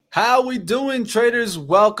How we doing, traders?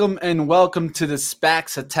 Welcome to the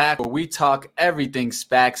SPACs Attack, where we talk everything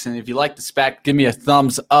SPACs. And if you like the SPAC, give me a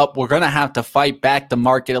thumbs up. We're going to have to fight back the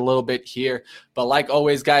market a little bit here. But like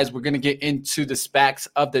always, guys, we're going to get into the SPACs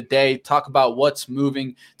of the day, talk about what's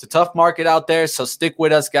moving. It's a tough market out there, so stick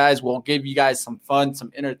with us, guys. We'll give you guys some fun,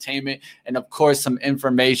 some entertainment, and of course, some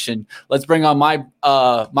information. Let's bring on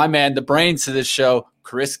my man, the brains to this show,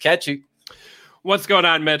 Chris Ketchy. What's going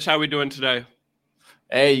on, Mitch? How are we doing today?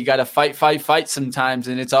 Hey, you got to fight sometimes,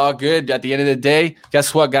 and it's all good. At the end of the day,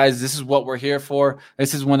 guess what, guys? This is what we're here for.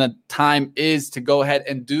 This is when the time is to go ahead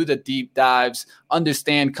and do the deep dives,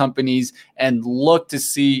 understand companies, and look to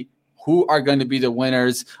see who are going to be the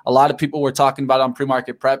winners. A lot of people were talking about on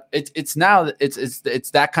pre-market prep. It's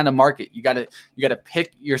that kind of market. You got to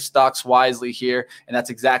pick your stocks wisely here, and that's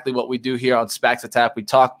exactly what we do here on SPACs Attack. We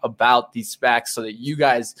talk about these SPACs so that you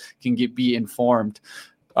guys can be informed.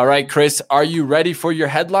 All right, Chris, are you ready for your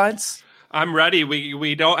headlines? I'm ready.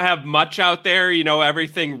 We don't have much out there,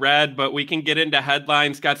 everything red, but we can get into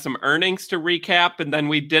headlines. Got some earnings to recap, and then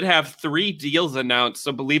we did have 3 deals announced.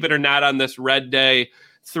 So believe it or not, on this red day,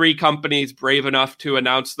 3 companies brave enough to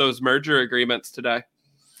announce those merger agreements today.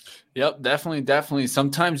 Yep, definitely.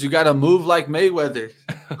 Sometimes you got to move like Mayweather.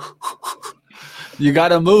 You got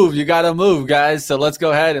to move, guys. So let's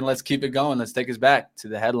go ahead and let's keep it going. Let's take us back to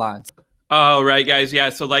the headlines. All right, guys. Yeah,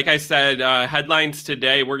 so like I said, headlines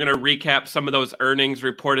today, we're going to recap some of those earnings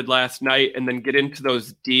reported last night and then get into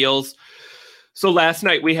those deals. So last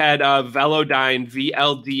night we had Velodyne,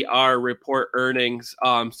 VLDR, report earnings.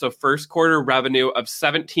 So first quarter revenue of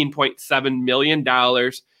 $17.7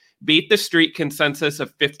 million, beat the street consensus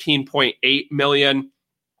of $15.8 million,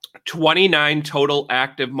 29 total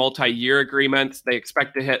active multi-year agreements. They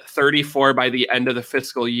expect to hit 34 by the end of the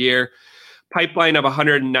fiscal year. Pipeline of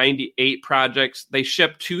 198 projects. They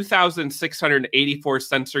shipped 2,684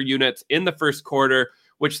 sensor units in the first quarter,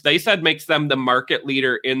 which they said makes them the market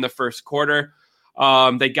leader in the first quarter.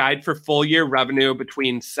 They guide for full year revenue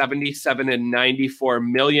between 77 and 94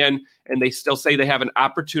 million, and they still say they have an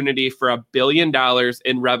opportunity for $1 billion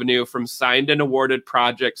in revenue from signed and awarded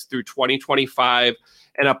projects through 2025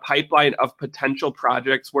 and a pipeline of potential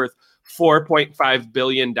projects worth $4.5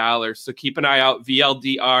 billion. So keep an eye out.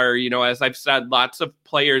 VLDR, as I've said, lots of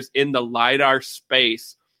players in the LiDAR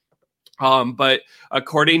space. But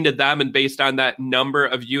according to them and based on that number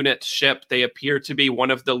of units shipped, they appear to be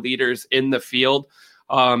one of the leaders in the field.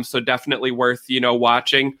 So definitely worth,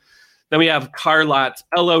 watching. Then we have CarLotz.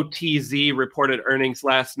 LOTZ reported earnings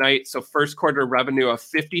last night. So first quarter revenue of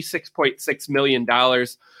 $56.6 million,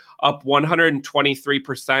 up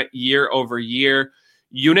 123% year over year.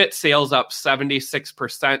 Unit sales up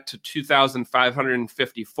 76% to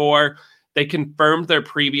 2,554. They confirmed their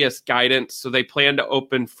previous guidance, so they plan to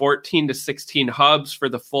open 14 to 16 hubs for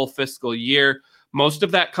the full fiscal year, most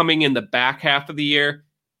of that coming in the back half of the year.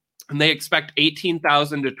 And they expect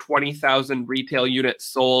 18,000 to 20,000 retail units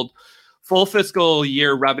sold. Full fiscal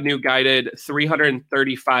year revenue guided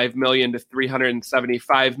 335 million to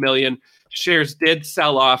 375 million. Shares did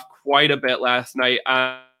sell off quite a bit last night.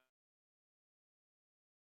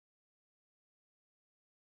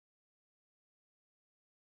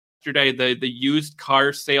 Yesterday, the used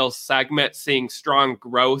car sales segment seeing strong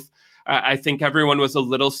growth. I think everyone was a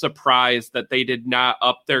little surprised that they did not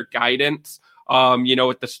up their guidance,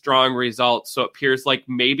 with the strong results. So it appears like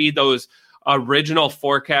maybe those original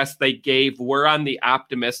forecasts they gave were on the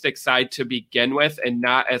optimistic side to begin with and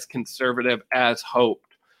not as conservative as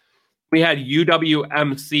hoped. We had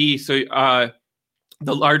UWMC, so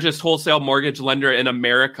the largest wholesale mortgage lender in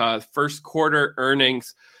America, first quarter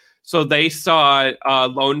earnings. So they saw a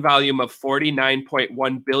loan volume of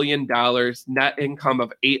 $49.1 billion, net income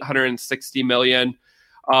of $860 million.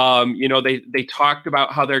 They talked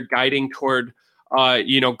about how they're guiding toward,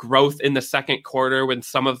 growth in the second quarter when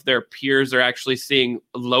some of their peers are actually seeing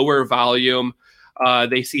lower volume.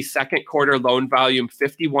 They see second quarter loan volume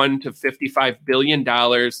 $51 to $55 billion.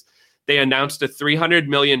 They announced a 300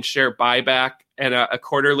 million share buyback and a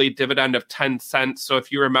quarterly dividend of 10 cents. So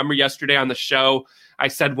if you remember yesterday on the show, I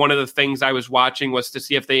said one of the things I was watching was to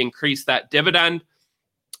see if they increased that dividend.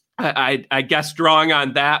 I guessed wrong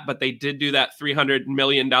on that, but they did do that $300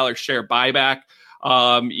 million share buyback,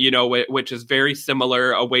 which is very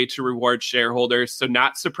similar, a way to reward shareholders. So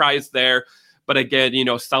not surprised there. But again,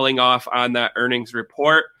 selling off on that earnings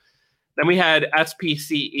report. Then we had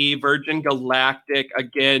SPCE, Virgin Galactic.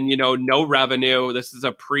 Again, no revenue. This is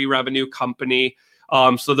a pre-revenue company.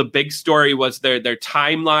 So the big story was their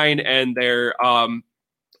timeline and their,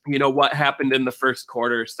 what happened in the first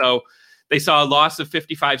quarter. So They saw a loss of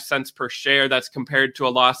 55 cents per share. That's compared to a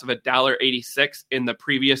loss of $1.86 in the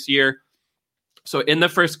previous year. So in the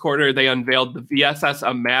first quarter, they unveiled the VSS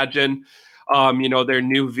Imagine, their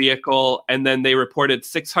new vehicle, and then they reported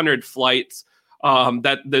 600 flights.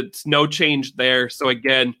 That's no change there. So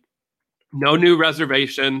again, no new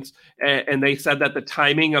reservations, and they said that the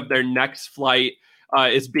timing of their next flight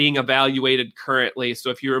is being evaluated currently. So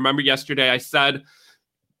if you remember yesterday, I said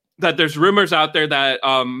that there's rumors out there that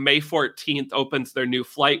May 14th opens their new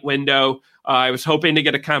flight window. I was hoping to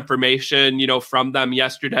get a confirmation, from them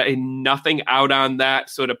yesterday. Nothing out on that.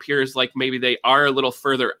 So it appears like maybe they are a little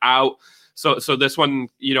further out. So this one,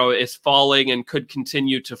 is falling and could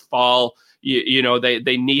continue to fall.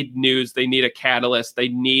 They need news. They need a catalyst. They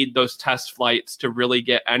need those test flights to really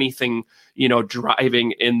get anything,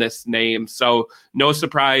 driving in this name. So no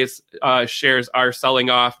surprise, shares are selling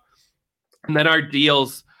off. And then our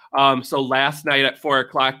deals. So last night at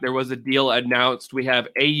 4:00, there was a deal announced. We have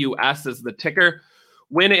AUS as the ticker.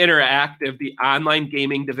 Wynn Interactive, the online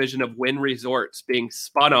gaming division of Wynn Resorts, being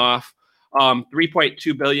spun off.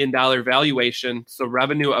 $3.2 billion valuation. So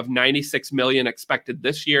revenue of $96 million expected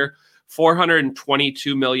this year,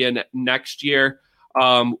 $422 million next year.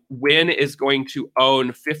 Wynn is going to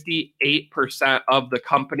own 58% of the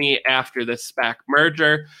company after this SPAC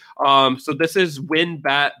merger. So this is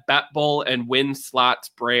WynnBET, BetBull, and Wynn Slots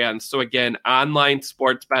brands. So again, online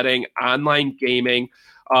sports betting, online gaming,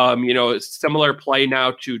 similar play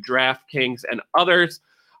now to DraftKings and others.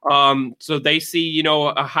 So they see,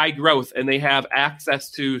 a high growth, and they have access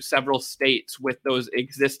to several states with those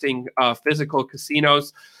existing physical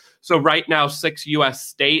casinos. So right now, 6 U.S.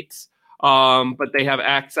 states, but they have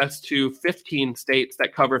access to 15 states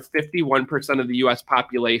that cover 51% of the U.S.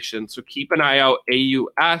 population. So keep an eye out,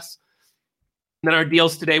 AUS. And then our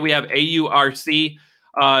deals today, we have AURC.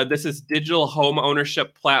 This is digital home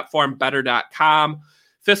ownership platform, Better.com.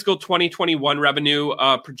 Fiscal 2021 revenue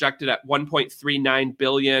projected at $1.39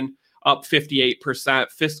 billion, up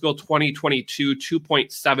 58%. Fiscal 2022,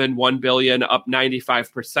 $2.71 billion, up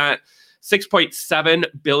 95%. $6.7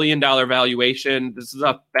 billion valuation. This is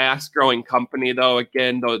a fast-growing company, though.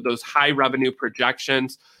 Again, those high revenue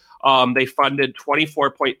projections. They funded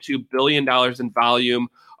 $24.2 billion in volume,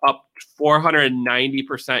 up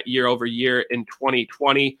 490% year over year in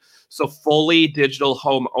 2020. So fully digital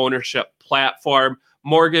home ownership platform,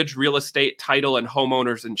 mortgage, real estate, title, and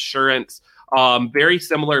homeowners insurance. Very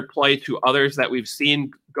similar play to others that we've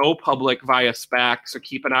seen go public via SPAC. So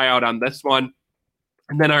keep an eye out on this one.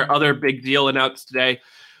 And then our other big deal announced today,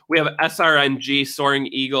 we have SRNG, Soaring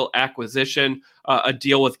Eagle acquisition, a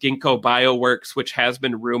deal with Ginkgo Bioworks, which has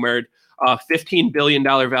been rumored. $15 billion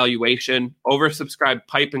valuation. Oversubscribed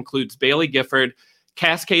pipe includes Bailey Gifford,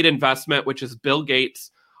 Cascade Investment, which is Bill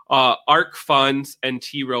Gates, ARC Funds, and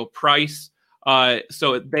T. Rowe Price.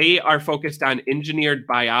 So they are focused on engineered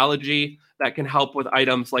biology that can help with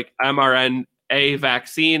items like mRNA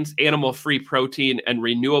vaccines, animal-free protein, and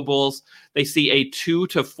renewables. They see a $2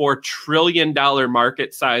 to $4 trillion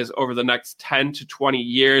market size over the next 10 to 20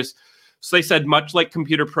 years. So they said, much like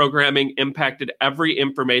computer programming impacted every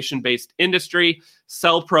information-based industry,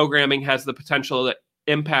 cell programming has the potential to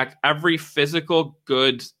impact every physical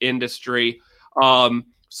goods industry.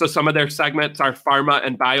 So some of their segments are pharma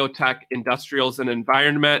and biotech, industrials and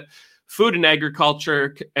environment, food and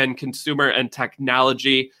agriculture, and consumer and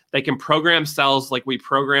technology. They can program cells like we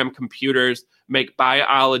program computers, make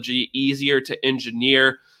biology easier to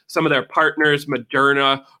engineer. Some of their partners,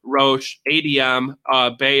 Moderna, Roche, ADM,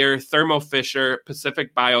 Bayer, Thermo Fisher,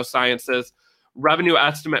 Pacific Biosciences. Revenue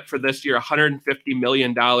estimate for this year, $150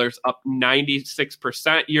 million, up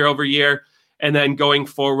 96% year over year. And then going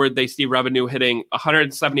forward, they see revenue hitting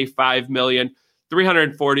 $175 million,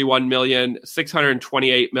 $341 million,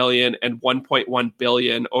 $628 million, and $1.1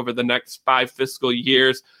 billion over the next 5 fiscal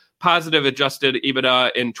years. Positive adjusted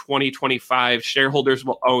EBITDA in 2025. Shareholders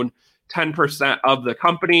will own 10% of the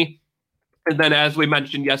company. And then, as we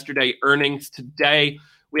mentioned yesterday, earnings today,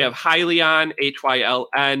 we have Hyliion,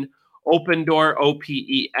 HYLN, Open Door,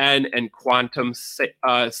 OPEN, and Quantum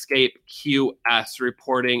Scape QS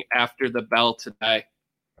reporting after the bell today.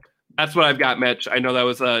 That's what I've got, Mitch. I know that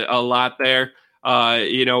was a lot there,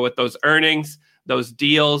 with those earnings, those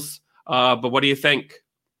deals. But what do you think?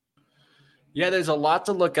 Yeah, there's a lot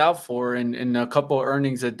to look out for, and a couple of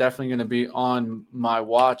earnings that definitely going to be on my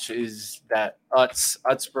watch is that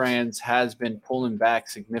Utz Brands has been pulling back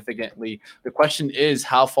significantly. The question is,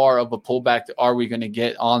 how far of a pullback are we going to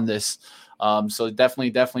get on this? So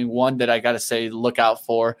definitely one that I got to say look out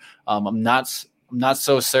for. I'm not I'm not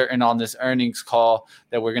so certain on this earnings call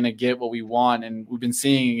that we're going to get what we want. And we've been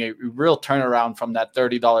seeing a real turnaround from that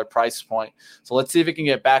 $30 price point. So let's see if it can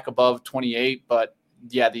get back above 28. But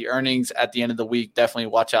yeah, the earnings at the end of the week, definitely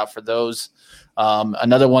watch out for those.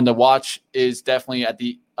 Another one to watch is definitely at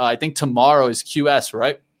the, I think tomorrow is QS,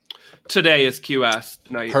 right? Today is QS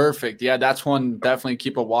tonight. Perfect. Yeah, that's one. Definitely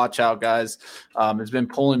keep a watch out, guys. It's been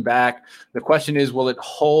pulling back. The question is, will it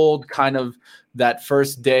hold kind of that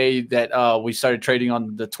first day that we started trading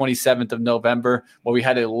on the 27th of November, where we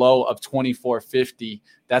had a low of 24.50?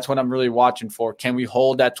 That's what I'm really watching for. Can we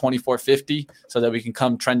hold that 24.50 so that we can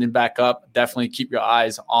come trending back up? Definitely keep your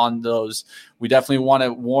eyes on those. We definitely want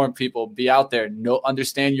to warn people, be out there,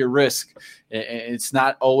 understand your risk. It's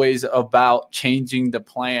not always about changing the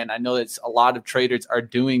plan. I know that a lot of traders are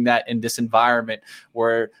doing that in this environment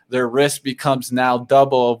where their risk becomes now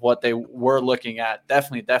double of what they were looking at.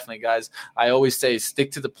 Definitely, guys. I always say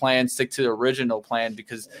stick to the plan, stick to the original plan,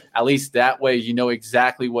 because at least that way you know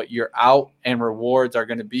exactly what your out and rewards are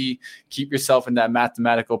going to be. Keep yourself in that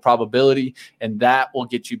mathematical probability, and that will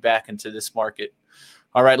get you back into this market.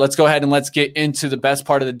 All right, let's go ahead and let's get into the best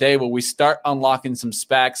part of the day where we start unlocking some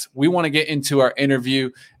SPACs. We want to get into our interview.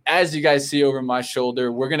 As you guys see over my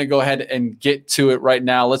shoulder, we're going to go ahead and get to it right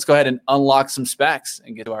now. Let's go ahead and unlock some SPACs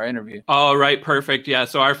and get to our interview. All right, perfect. Yeah,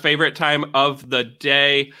 so our favorite time of the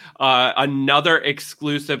day, another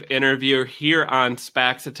exclusive interview here on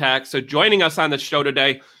SPACs Attack. So joining us on the show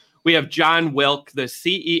today, we have John Wilk, the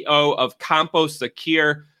CEO of Compo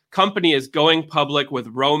Secure. Company is going public with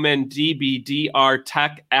Roman DBDR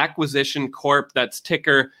Tech Acquisition Corp. That's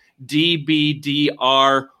ticker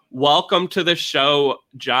DBDR. Welcome to the show,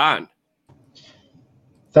 John.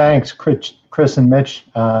 Thanks, Chris and Mitch,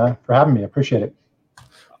 for having me. I appreciate it.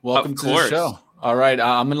 Welcome to the show. All right,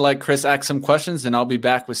 I'm going to let Chris ask some questions, and I'll be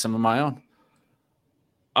back with some of my own.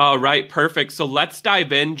 All right, perfect. So let's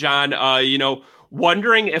dive in, John.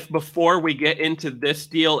 Wondering if before we get into this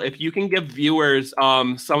deal, if you can give viewers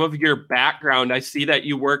some of your background. I see that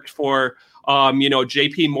you worked for,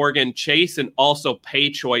 JP Morgan Chase and also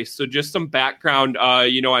PayChoice. So just some background,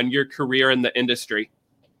 on your career in the industry.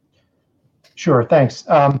 Sure, thanks.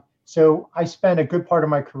 So I spent a good part of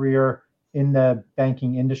my career in the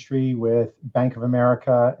banking industry with Bank of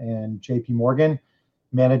America and JP Morgan,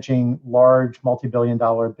 managing large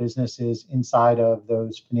multi-billion-dollar businesses inside of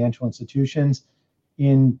those financial institutions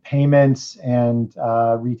in payments and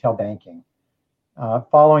retail banking.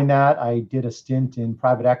 Following that, I did a stint in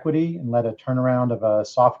private equity and led a turnaround of a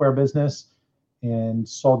software business and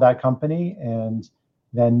sold that company, and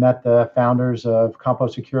then met the founders of Compo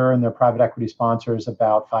Secure and their private equity sponsors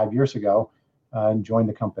about 5 years ago and joined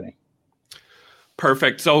the company.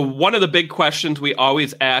 Perfect. So one of the big questions we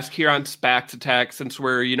always ask here on SPACs Attack, since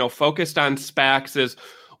we're, focused on SPACs, is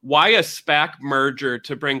why a SPAC merger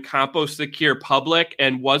to bring Compo Secure public,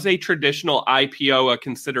 and was a traditional IPO a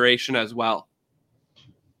consideration as well?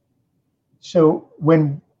 So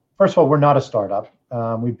first of all, we're not a startup.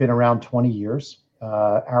 We've been around 20 years.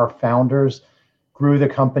 Our founders grew the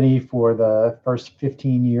company for the first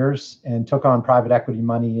 15 years and took on private equity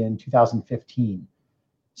money in 2015.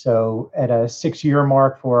 So at a 6-year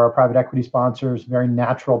mark for our private equity sponsors, very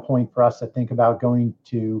natural point for us to think about going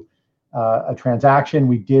to a transaction.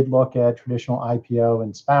 We did look at traditional IPO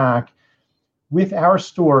and SPAC. With our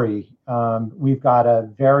story, we've got a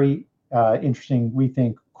very interesting, we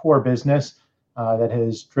think, core business that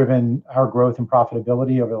has driven our growth and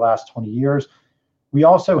profitability over the last 20 years. We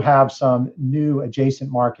also have some new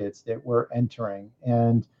adjacent markets that we're entering,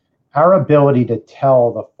 and our ability to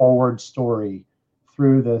tell the forward story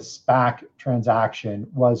through the SPAC transaction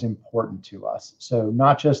was important to us. So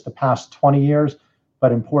not just the past 20 years,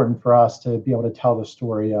 but important for us to be able to tell the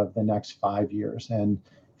story of the next 5 years, and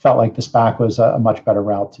felt like the SPAC was a much better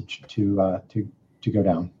route to go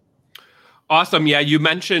down. Awesome. Yeah, you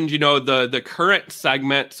mentioned, the current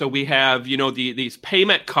segment. So we have, these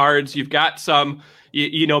payment cards. You've got some,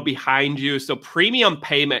 behind you. So premium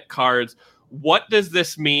payment cards. What does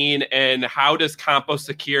this mean, and how does Compo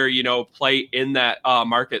Secure, play in that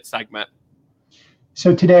market segment?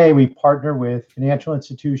 So today we partner with financial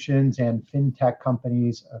institutions and fintech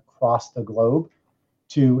companies across the globe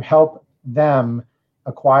to help them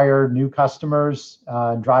acquire new customers,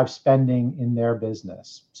 drive spending in their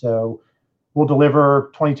business. So we'll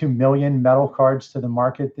deliver 22 million metal cards to the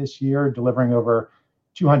market this year, delivering over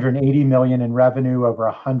 280 million in revenue, over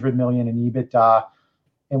 100 million in EBITDA.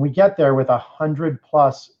 And we get there with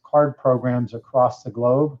 100+ card programs across the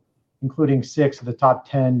globe, including 6 of the top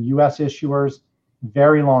 10 US issuers,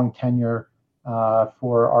 very long tenure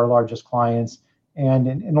for our largest clients, and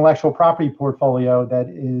an intellectual property portfolio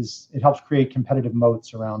it helps create competitive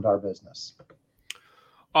moats around our business.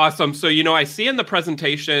 Awesome. So, I see in the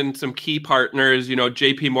presentation some key partners,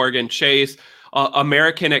 JP Morgan Chase,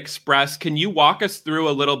 American Express. Can you walk us through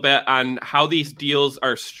a little bit on how these deals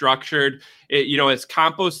are structured? Is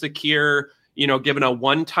Compo Secure, given a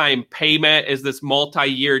one-time payment? Is this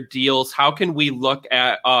multi-year deals? How can we look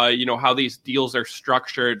at, how these deals are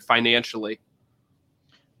structured financially?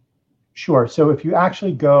 Sure. So if you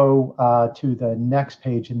actually go to the next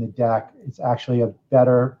page in the deck, it's actually a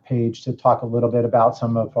better page to talk a little bit about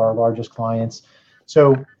some of our largest clients.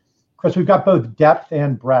 So, Chris, we've got both depth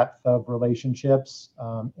and breadth of relationships.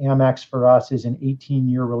 Amex for us is an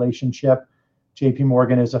 18-year relationship. JP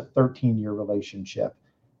Morgan is a 13-year relationship.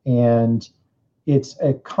 And it's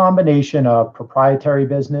a combination of proprietary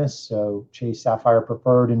business, so Chase Sapphire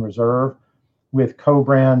Preferred and Reserve, with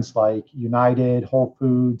co-brands like United, Whole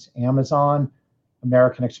Foods, Amazon,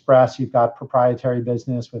 American Express. You've got proprietary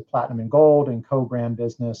business with Platinum and Gold, and co-brand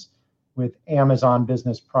business with Amazon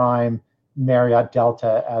Business Prime, Marriott,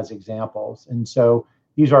 Delta as examples. And so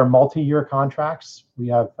these are multi-year contracts. We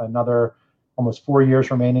have another almost 4 years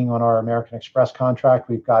remaining on our American Express contract.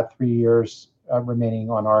 We've got 3 years remaining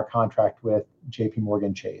on our contract with JP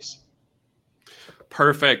Morgan Chase.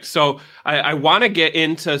 Perfect. So I want to get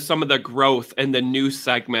into some of the growth in the new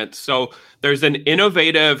segments. So there's an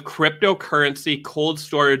innovative cryptocurrency cold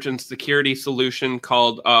storage and security solution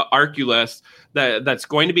called Arculus that's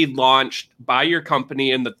going to be launched by your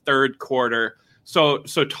company in the third quarter. So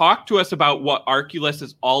talk to us about what Arculus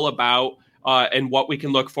is all about and what we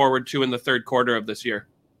can look forward to in the third quarter of this year.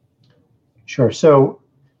 Sure. So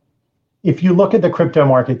if you look at the crypto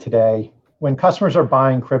market today, when customers are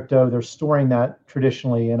buying crypto, they're storing that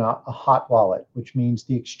traditionally in a hot wallet, which means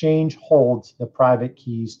the exchange holds the private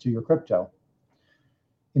keys to your crypto.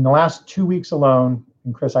 In the last 2 weeks alone,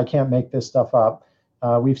 and Chris, I can't make this stuff up,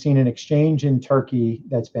 we've seen an exchange in Turkey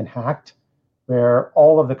that's been hacked, where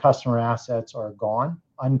all of the customer assets are gone.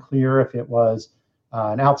 Unclear if it was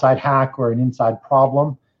an outside hack or an inside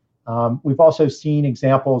problem. We've also seen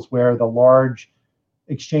examples where the large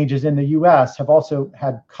exchanges in the US have also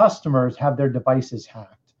had customers have their devices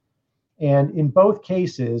hacked. And in both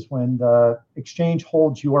cases, when the exchange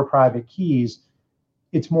holds your private keys,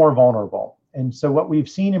 it's more vulnerable. And so what we've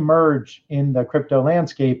seen emerge in the crypto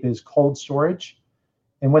landscape is cold storage.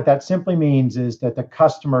 And what that simply means is that the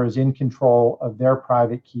customer is in control of their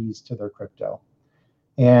private keys to their crypto.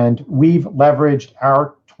 And we've leveraged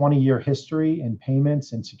our 20-year history in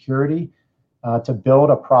payments and security to build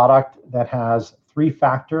a product that has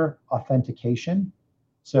 3-factor authentication.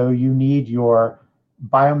 So you need your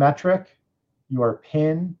biometric, your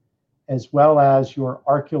PIN, as well as your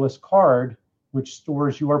Arculus card, which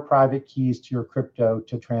stores your private keys to your crypto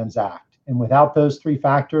to transact. And without those 3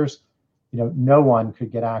 factors, no one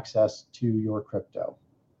could get access to your crypto.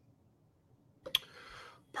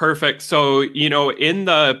 Perfect. So, in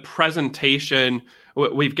the presentation,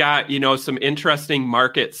 we've got, some interesting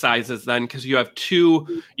market sizes then, because you have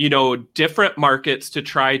 2, different markets to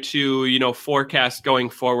try to, forecast going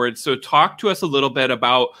forward. So talk to us a little bit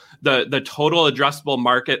about the total addressable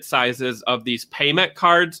market sizes of these payment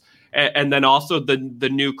cards and then also the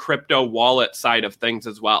new crypto wallet side of things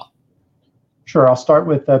as well. Sure. I'll start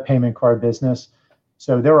with the payment card business.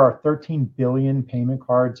 So there are 13 billion payment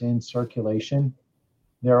cards in circulation.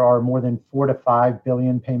 There are more than 4 to 5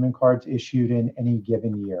 billion payment cards issued in any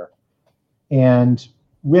given year. And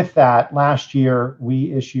with that, last year,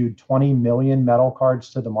 we issued 20 million metal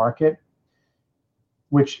cards to the market,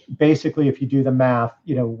 which basically, if you do the math,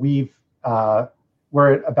 we're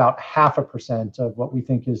at about 0.5% of what we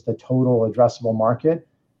think is the total addressable market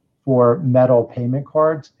for metal payment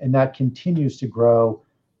cards. And that continues to grow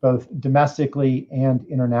both domestically and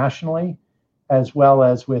internationally, as well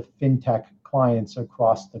as with fintech clients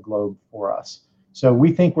across the globe for us. So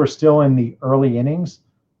we think we're still in the early innings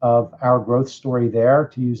of our growth story there.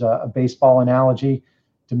 To use a baseball analogy,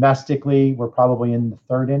 domestically, we're probably in the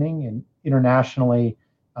 3rd inning, and internationally,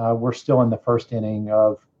 we're still in the 1st inning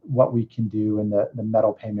of what we can do in the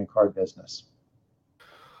metal payment card business.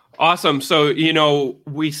 Awesome. So,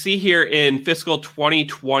 we see here in fiscal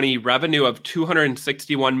 2020 revenue of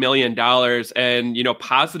 $261 million and,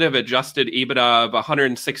 positive adjusted EBITDA of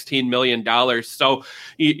 $116 million. So,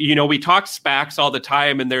 we talk SPACs all the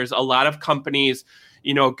time, and there's a lot of companies,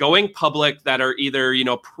 going public that are either,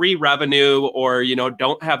 pre-revenue or,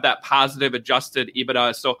 don't have that positive adjusted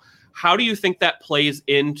EBITDA. So how do you think that plays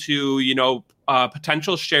into,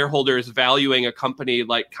 potential shareholders valuing a company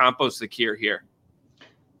like Compo Secure here?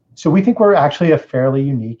 So we think we're actually a fairly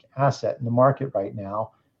unique asset in the market right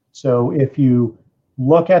now. So if you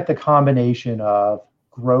look at the combination of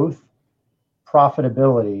growth,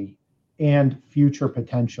 profitability, and future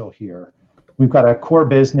potential here, we've got a core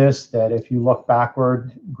business that, if you look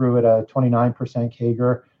backward, grew at a 29%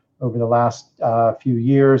 CAGR over the last few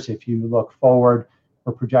years. If you look forward,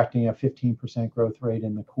 we're projecting a 15% growth rate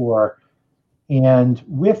in the core. And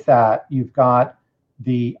with that, you've got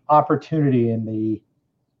the opportunity in the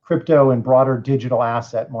crypto and broader digital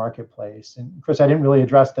asset marketplace. And Chris, I didn't really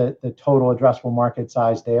address the total addressable market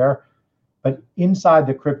size there, but inside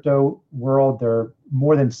the crypto world, there are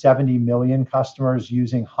more than 70 million customers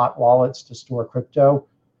using hot wallets to store crypto.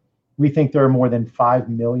 We think there are more than 5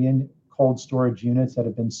 million cold storage units that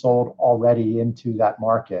have been sold already into that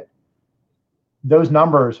market. Those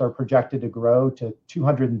numbers are projected to grow to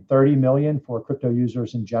 230 million for crypto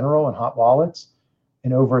users in general and hot wallets,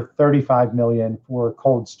 and over 35 million for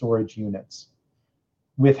cold storage units.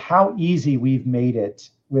 With how easy we've made it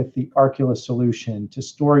with the Arculus solution to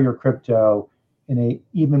store your crypto in an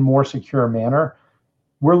even more secure manner,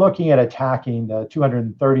 we're looking at attacking the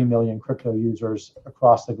 230 million crypto users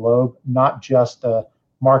across the globe, not just the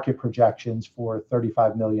market projections for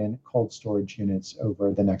 35 million cold storage units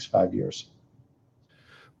over the next 5 years.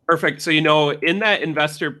 Perfect. So, in that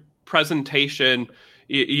investor presentation,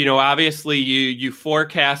 obviously you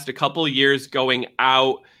forecast a couple of years going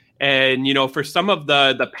out, and, for some of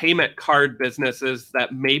the payment card businesses,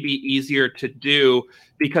 that may be easier to do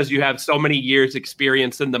because you have so many years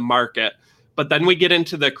experience in the market. But then we get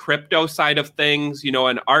into the crypto side of things, and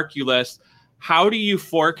Arculus. How do you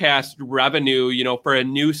forecast revenue, for a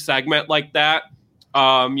new segment like that,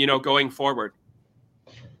 going forward?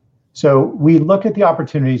 So we look at the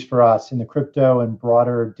opportunities for us in the crypto and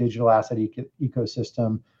broader digital asset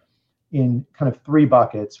ecosystem in kind of 3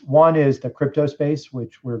 buckets. One is the crypto space,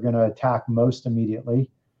 which we're going to attack most immediately.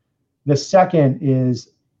 The second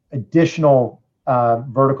is additional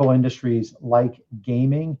vertical industries like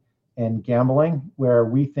gaming and gambling, where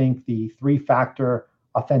we think the 3-factor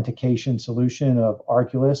authentication solution of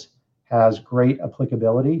Arculus has great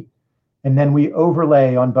applicability. And then we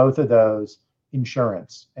overlay on both of those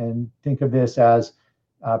insurance, and think of this as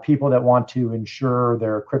people that want to insure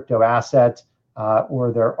their crypto asset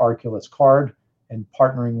or their Arculus card, and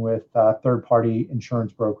partnering with third-party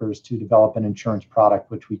insurance brokers to develop an insurance product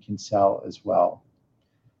which we can sell as well.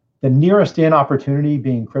 The nearest in opportunity,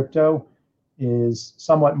 being crypto, is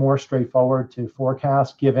somewhat more straightforward to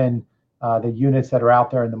forecast given the units that are out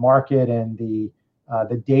there in the market and the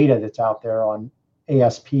data that's out there on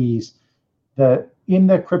ASPs. In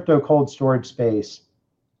the crypto cold storage space,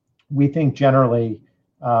 we think generally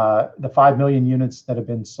the 5 million units that have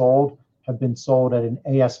been sold at an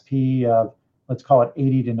ASP of, let's call it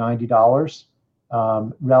 $80 to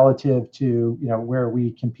 $90, relative to where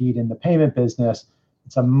we compete in the payment business.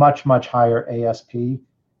 It's a much, much higher ASP,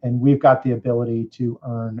 and we've got the ability to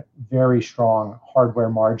earn very strong hardware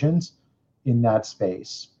margins in that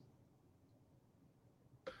space.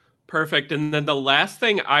 Perfect. And then the last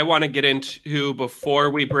thing I want to get into before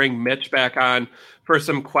we bring Mitch back on for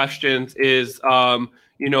some questions is,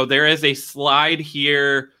 there is a slide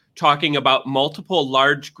here talking about multiple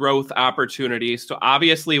large growth opportunities. So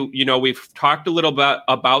obviously, we've talked a little bit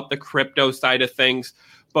about the crypto side of things,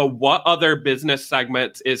 but what other business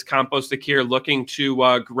segments is CompoSecure looking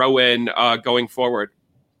to grow in going forward?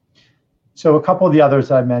 So a couple of the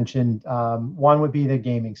others I mentioned, one would be the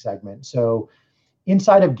gaming segment. So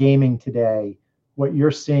inside of gaming today, what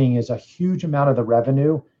you're seeing is a huge amount of the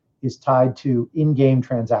revenue is tied to in-game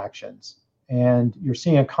transactions. And you're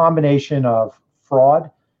seeing a combination of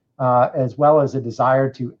fraud as well as a desire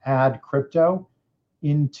to add crypto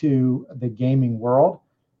into the gaming world,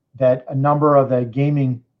 that a number of the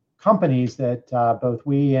gaming companies that both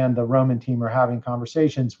we and the Roman team are having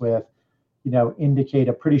conversations with, indicate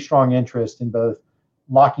a pretty strong interest in both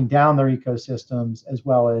locking down their ecosystems as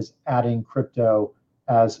well as adding crypto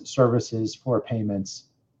as services for payments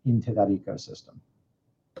into that ecosystem.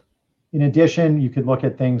 In addition, you could look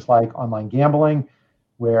at things like online gambling,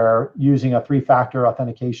 where using a 3-factor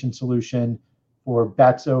authentication solution for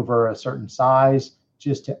bets over a certain size,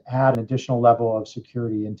 just to add an additional level of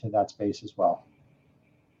security into that space as well.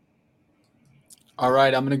 All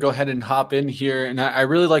right, I'm going to go ahead and hop in here. And I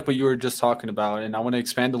really like what you were just talking about. And I want to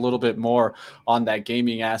expand a little bit more on that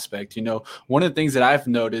gaming aspect. One of the things that I've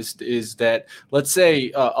noticed is that, let's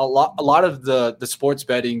say a lot of the sports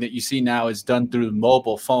betting that you see now is done through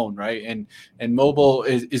mobile phone, right? And mobile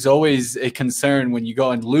is always a concern when you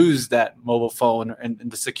go and lose that mobile phone and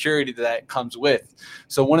the security that comes with.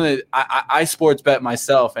 So I sports bet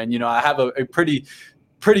myself, and I have a pretty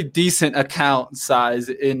pretty decent account size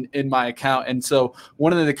in my account. And so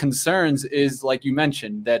one of the concerns is, like you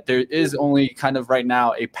mentioned, that there is only kind of right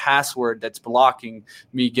now a password that's blocking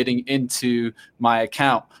me getting into my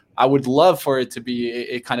account. I would love for it to be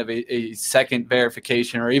a kind of a second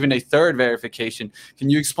verification or even a third verification. Can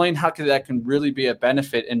you explain how that can really be a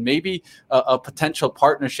benefit and maybe a potential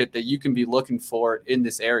partnership that you can be looking for in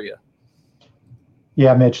this area?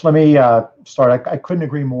 Yeah, Mitch, let me start. I couldn't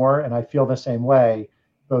agree more, and I feel the same way,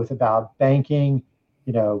 both about banking,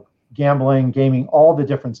 gambling, gaming, all the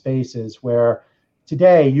different spaces where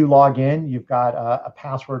today you log in, you've got a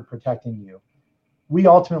password protecting you. We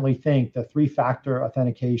ultimately think the three-factor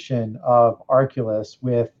authentication of Arculus,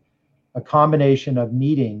 with a combination of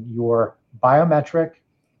needing your biometric,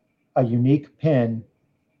 a unique PIN,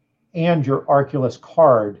 and your Arculus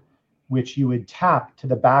card, which you would tap to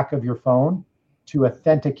the back of your phone to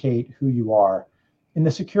authenticate who you are. In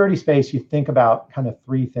the security space, you think about kind of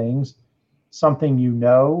three things: something you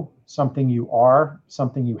know, something you are,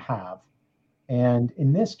 something you have. And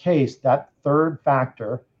in this case, that third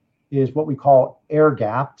factor is what we call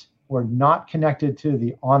air-gapped, or not connected to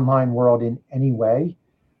the online world in any way.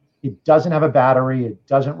 It doesn't have a battery. It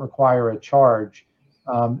doesn't require a charge.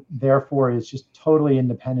 Therefore, it's just totally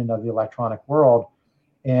independent of the electronic world,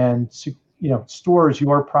 and stores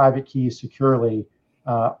your private keys securely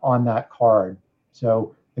on that card.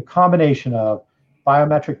 So the combination of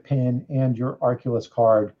biometric PIN and your Arculus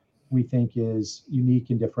card, we think, is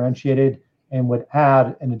unique and differentiated, and would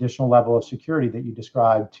add an additional level of security that you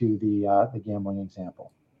described to the gambling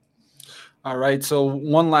example. All right. So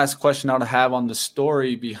one last question I would have on the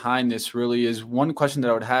story behind this really is, one question that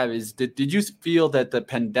I would have is, did you feel that the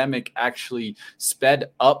pandemic actually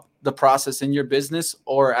sped up the process in your business,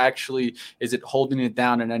 or actually is it holding it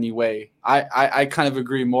down in any way? I kind of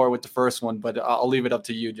agree more with the first one, but I'll leave it up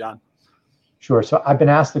to you, John. Sure. So I've been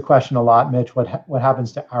asked the question a lot, Mitch, what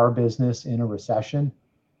happens to our business in a recession?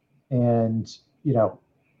 And,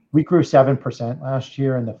 we grew 7% last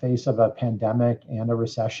year in the face of a pandemic and a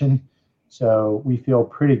recession. So we feel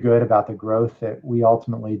pretty good about the growth that we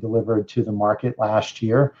ultimately delivered to the market last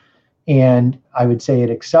year. And I would say it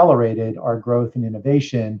accelerated our growth and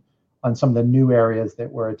innovation on some of the new areas that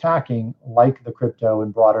we're attacking, like the crypto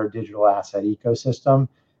and broader digital asset ecosystem,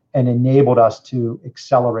 and enabled us to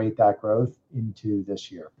accelerate that growth into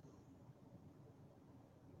this year.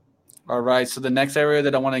 All right. So the next area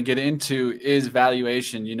that I want to get into is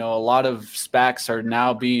valuation. A lot of SPACs are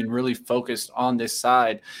now being really focused on this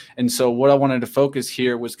side. And so what I wanted to focus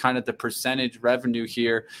here was kind of the percentage revenue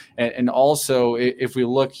here. And also, if we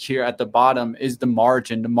look here at the bottom, is the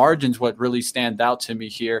margin. The margin's what really stands out to me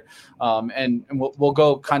here. And we'll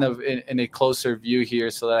go kind of in a closer view here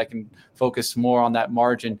so that I can focus more on that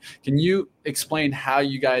margin. Can you explain how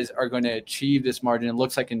you guys are going to achieve this margin? It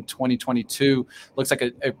looks like in 2022, looks like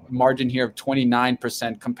a margin here of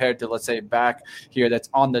 29% compared to, let's say, back here that's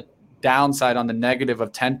on the downside, on the negative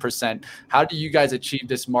of 10%. How do you guys achieve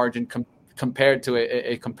this margin compared to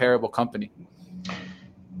a comparable company?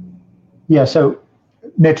 Yeah, so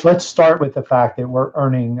Mitch, let's start with the fact that we're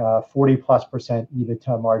earning 40+%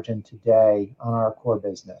 EBITDA margin today on our core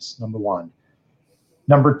business, number one.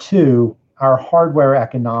 Number two, our hardware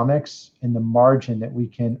economics and the margin that we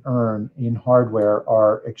can earn in hardware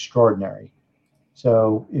are extraordinary.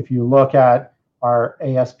 So if you look at our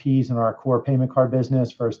ASPs in our core payment card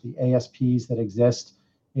business versus the ASPs that exist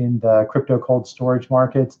in the crypto cold storage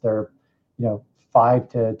markets, they're 5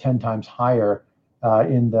 to 10 times higher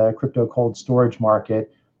in the crypto cold storage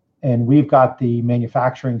market. And we've got the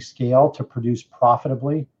manufacturing scale to produce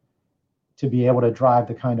profitably, to be able to drive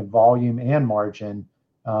the kind of volume and margin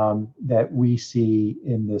that we see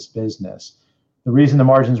in this business. The reason the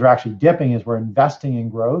margins are actually dipping is we're investing in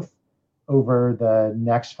growth over the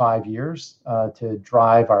next 5 years to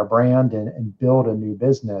drive our brand and build a new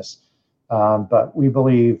business. But we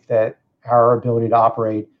believe that our ability to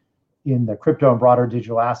operate in the crypto and broader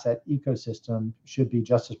digital asset ecosystem should be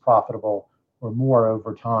just as profitable or more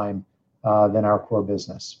over time than our core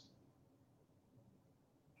business.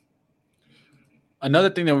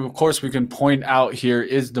 Another thing that, of course, we can point out here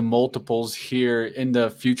is the multiples here in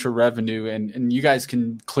the future revenue. And you guys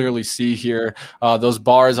can clearly see here those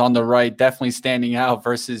bars on the right definitely standing out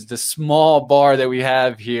versus the small bar that we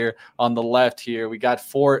have here on the left here. We got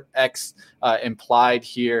 4x implied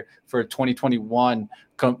here for 2021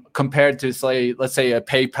 compared to, let's say a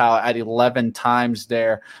PayPal at 11 times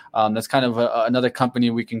there. That's kind of another company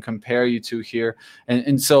we can compare you to here.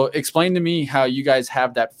 And so explain to me how you guys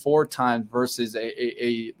have that 4 times versus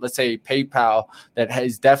a let's say PayPal that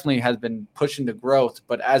definitely has been pushing the growth.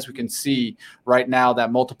 But as we can see right now,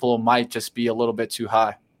 that multiple might just be a little bit too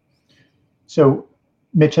high. So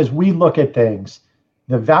Mitch, as we look at things,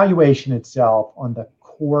 the valuation itself on the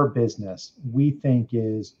core business, we think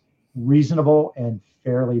is reasonable and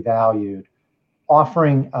fairly valued,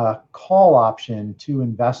 offering a call option to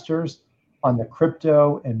investors on the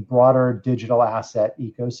crypto and broader digital asset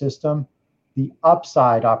ecosystem. The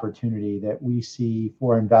upside opportunity that we see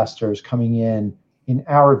for investors coming in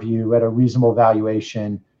our view, at a reasonable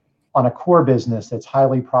valuation on a core business that's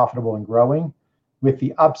highly profitable and growing, with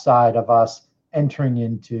the upside of us entering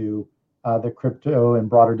into the crypto and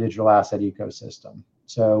broader digital asset ecosystem.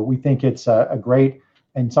 So we think it's a great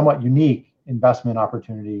and somewhat unique investment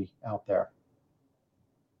opportunity out there.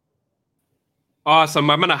 Awesome.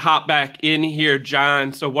 I'm going to hop back in here,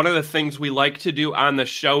 John. So one of the things we like to do on the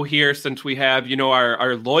show here, since we have,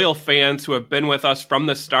 our loyal fans who have been with us from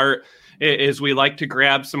the start, is we like to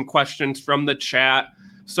grab some questions from the chat.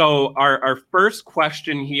 So our first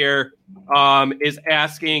question here is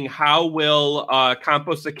asking, how will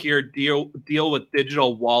CompoSecure deal with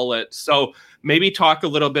digital wallets? So maybe talk a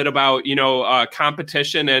little bit about,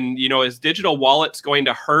 competition and, is digital wallets going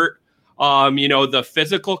to hurt, the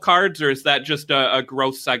physical cards, or is that just a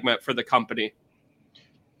growth segment for the company?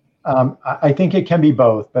 I think it can be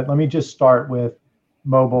both, but let me just start with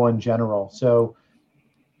mobile in general. So,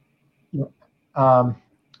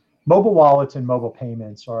 mobile wallets and mobile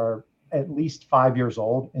payments are at least 5 years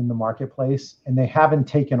old in the marketplace, and they haven't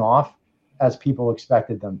taken off as people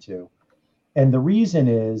expected them to. And the reason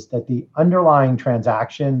is that the underlying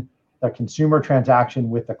transaction, the consumer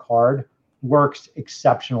transaction with the card, works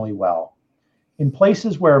exceptionally well. In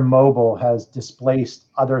places where mobile has displaced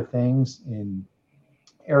other things in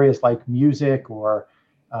areas like music or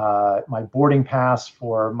my boarding pass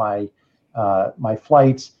for my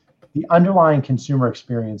flights, the underlying consumer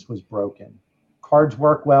experience was broken. Cards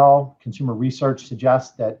work well. Consumer research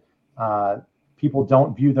suggests that people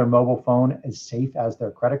don't view their mobile phone as safe as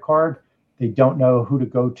their credit card. They don't know who to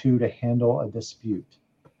go to handle a dispute.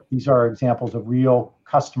 These are examples of real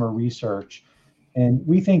customer research. And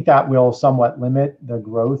we think that will somewhat limit the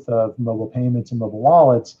growth of mobile payments and mobile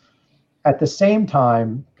wallets. At the same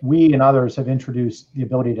time, we and others have introduced the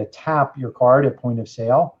ability to tap your card at point of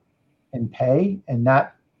sale and pay, and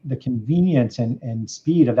that the convenience and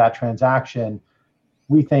speed of that transaction,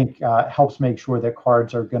 we think helps make sure that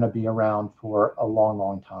cards are going to be around for a long,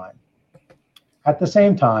 long time. At the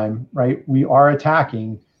same time, right, we are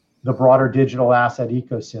attacking the broader digital asset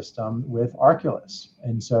ecosystem with Arculus.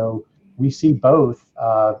 And so we see both,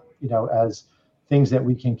 as things that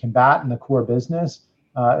we can combat in the core business,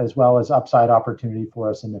 as well as upside opportunity for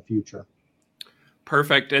us in the future.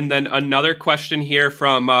 Perfect. And then another question here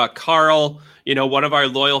from Carl, one of our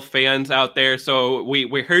loyal fans out there. So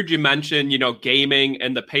we heard you mention, gaming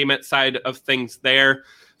and the payment side of things there.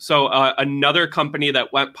 So another company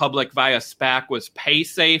that went public via SPAC was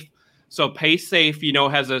PaySafe. So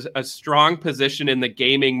PaySafe, has a strong position in the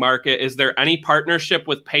gaming market. Is there any partnership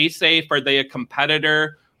with PaySafe? Are they a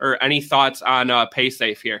competitor, or any thoughts on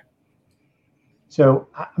PaySafe here? So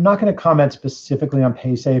I'm not going to comment specifically on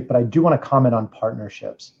PaySafe, but I do want to comment on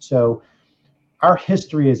partnerships. So our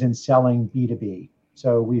history is in selling B2B.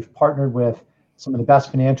 So we've partnered with some of the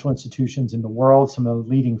best financial institutions in the world, some of the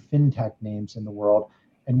leading fintech names in the world,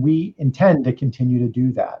 and we intend to continue to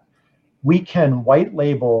do that. We can white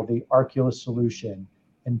label the Arculus solution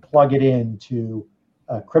and plug it into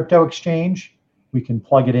a crypto exchange. We can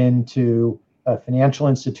plug it into a financial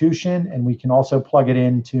institution, and we can also plug it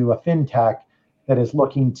into a fintech that is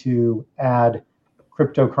looking to add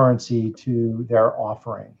cryptocurrency to their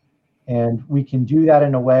offering. And we can do that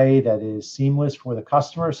in a way that is seamless for the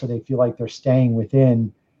customer, so they feel like they're staying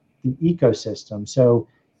within the ecosystem. So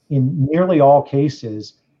in nearly all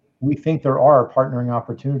cases, we think there are partnering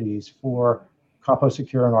opportunities for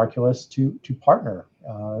CompoSecure and Arculus to partner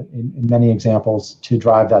in many examples to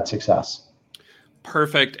drive that success.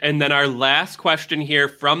 Perfect. And then our last question here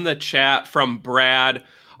from the chat from Brad,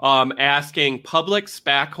 asking, public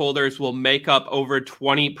SPAC holders will make up over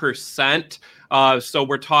 20%. So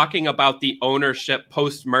we're talking about the ownership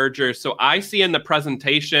post-merger. So I see in the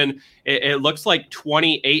presentation, it looks like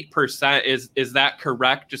 28%. Is that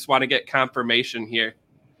correct? Just want to get confirmation here.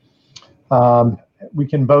 We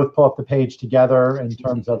can both pull up the page together in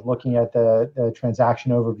terms of looking at the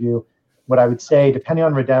transaction overview. What I would say, depending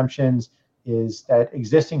on redemptions, is that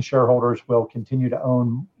existing shareholders will continue to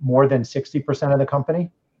own more than 60% of the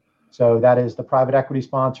company. So that is the private equity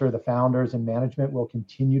sponsor, the founders and management will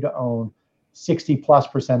continue to own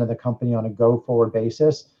 60+% of the company on a go-forward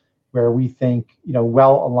basis, where we think,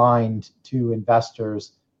 well aligned to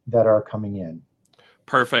investors that are coming in.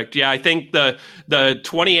 Perfect. Yeah, I think the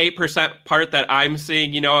 28% part that I'm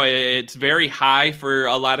seeing, it's very high for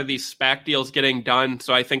a lot of these SPAC deals getting done.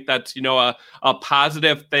 So I think that's, a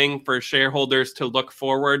positive thing for shareholders to look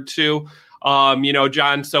forward to.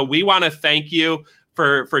 John, so we want to thank you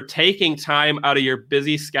for taking time out of your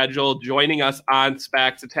busy schedule, joining us on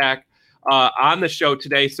SPACs Attack on the show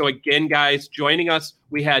today. So again, guys, joining us,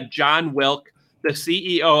 we had John Wilk, the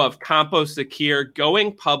CEO of CompoSecure,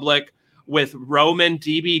 going public with Roman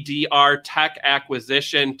DBDR Tech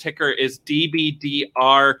Acquisition. Ticker is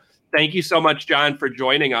DBDR. Thank you so much, John, for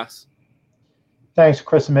joining us. Thanks,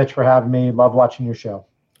 Chris and Mitch, for having me. Love watching your show.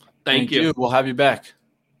 Thank you. We'll have you back.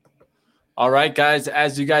 All right, guys,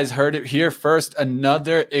 as you guys heard it here first,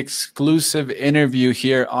 another exclusive interview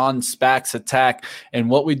here on SPACs Attack. And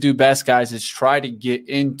what we do best, guys, is try to get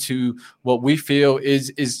into what we feel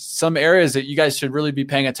is some areas that you guys should really be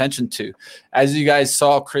paying attention to. As you guys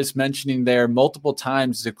saw Chris mentioning there multiple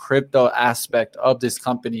times, the crypto aspect of this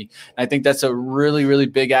company. And I think that's a really, really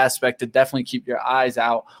big aspect to definitely keep your eyes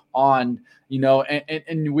out on.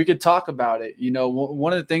 And we could talk about it.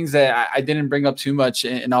 One of the things that I didn't bring up too much,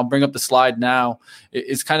 and I'll bring up the slide now,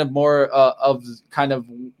 is kind of more of kind of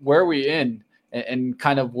where we in and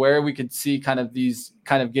kind of where we could see kind of these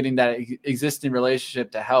kind of getting that existing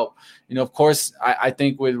relationship to help. Of course, I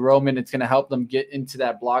think with Roman, it's going to help them get into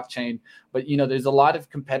that blockchain. But, there's a lot of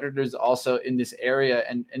competitors also in this area,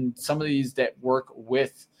 and some of these that work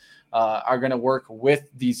with are going to work with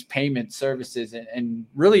these payment services. And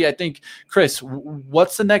really, I think, Chris,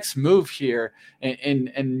 what's the next move here?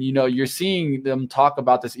 And you're seeing them talk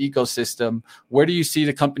about this ecosystem. Where do you see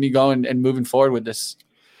the company going and moving forward with this?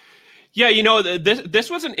 Yeah, this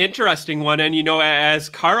was an interesting one. And, as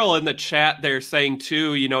Carl in the chat there saying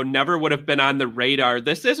too, never would have been on the radar.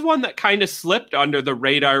 This is one that kind of slipped under the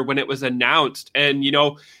radar when it was announced. And,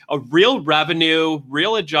 a real revenue,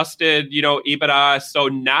 real adjusted, EBITDA. So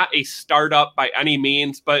not a startup by any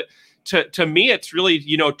means. But to me, it's really,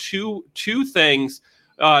 two things.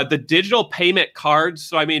 The digital payment cards.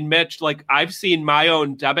 So, I mean, Mitch, like I've seen my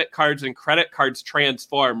own debit cards and credit cards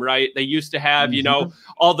transform, right? They used to have,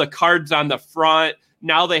 all the cards on the front.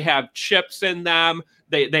 Now they have chips in them.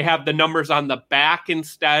 They have the numbers on the back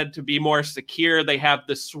instead to be more secure. They have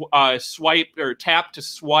the swipe or tap to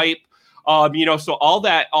swipe, so all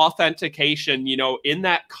that authentication, in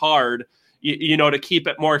that card, to keep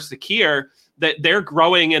it more secure. That they're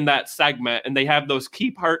growing in that segment, and they have those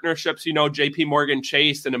key partnerships, JP Morgan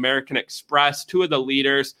Chase and American Express, two of the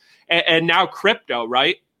leaders, and now crypto,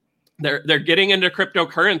 right? They're getting into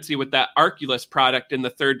cryptocurrency with that Arculus product in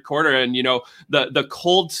the third quarter, and the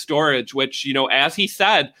cold storage, which as he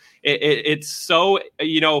said, it's so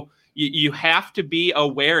you have to be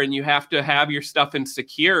aware and you have to have your stuff in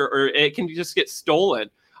secure, or it can just get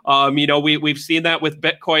stolen. We've seen that with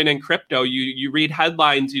Bitcoin and crypto. You read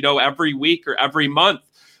headlines, every week or every month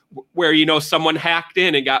where, someone hacked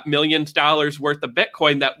in and got millions of dollars worth of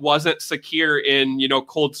Bitcoin that wasn't secure in,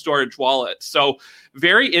 cold storage wallets. So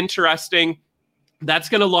very interesting. That's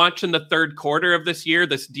going to launch in the third quarter of this year.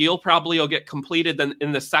 This deal probably will get completed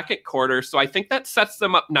in the second quarter. So I think that sets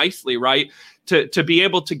them up nicely, right? To be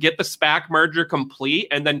able to get the SPAC merger complete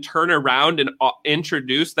and then turn around and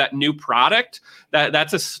introduce that new product.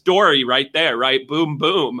 That's a story right there, right? Boom,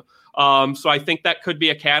 boom. So I think that could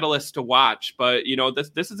be a catalyst to watch. But,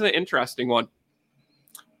 this is an interesting one.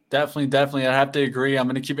 Definitely. I have to agree. I'm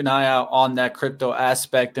going to keep an eye out on that crypto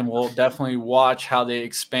aspect, and we'll definitely watch how they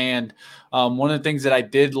expand. One of the things that I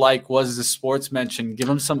did like was the sports mention. Give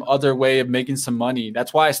them some other way of making some money.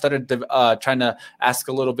 That's why I started trying to ask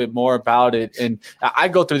a little bit more about it. And I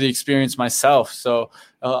go through the experience myself. So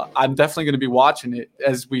I'm definitely going to be watching it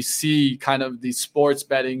as we see kind of the sports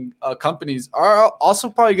betting companies are also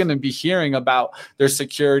probably going to be hearing about their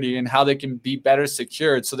security and how they can be better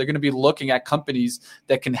secured. So they're going to be looking at companies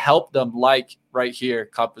that can help them, like right here,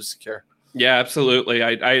 CompoSecure. Yeah, absolutely.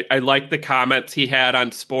 I like the comments he had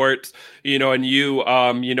on sports, and you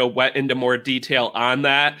went into more detail on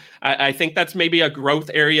that. I think that's maybe a growth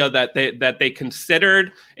area that they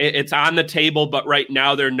considered. It's on the table, but right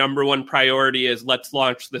now their number one priority is let's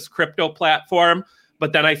launch this crypto platform.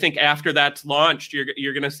 But then I think after that's launched,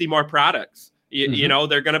 you're going to see more products.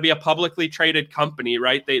 They're going to be a publicly traded company,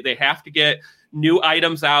 right? They have to get new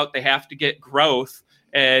items out. They have to get growth.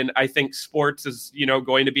 And I think sports is,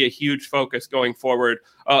 going to be a huge focus going forward,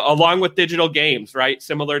 along with digital games, right?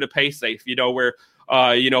 Similar to PaySafe, where,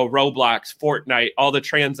 Roblox, Fortnite, all the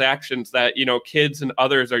transactions that, kids and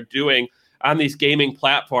others are doing on these gaming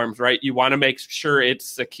platforms, right? You want to make sure it's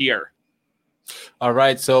secure. All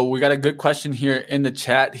right. So we got a good question here in the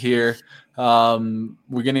chat here.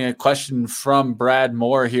 We're getting a question from Brad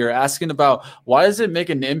Moore here asking about why does it make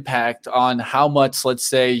an impact on how much, let's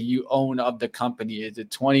say, you own of the company? Is it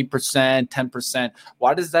 20%, 10%?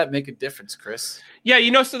 Why does that make a difference, Chris?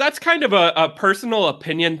 Yeah, so that's kind of a personal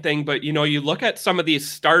opinion thing, but, you look at some of these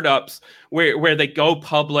startups where they go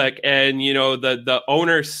public and, the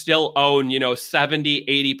owners still own, 70,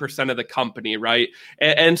 80% of the company, right?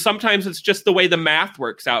 And sometimes it's just the way the math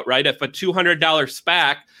works out, right? If a $200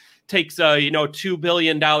 SPAC takes a $2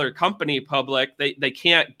 billion company public, they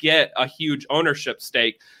can't get a huge ownership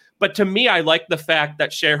stake. But to me, I like the fact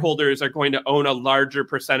that shareholders are going to own a larger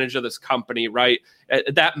percentage of this company, right?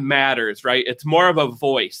 That matters, right? It's more of a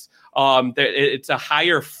voice. It's a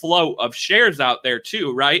higher float of shares out there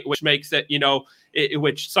too, right? Which makes it,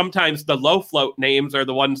 which sometimes the low float names are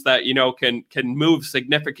the ones that, can move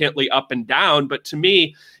significantly up and down. But to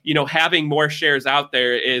me, having more shares out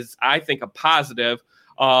there is, I think, a positive.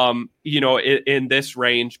 In this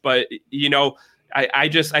range. But,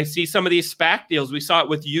 I see some of these SPAC deals. We saw it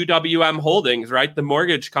with UWM Holdings, right? The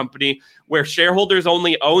mortgage company, where shareholders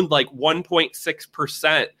only owned like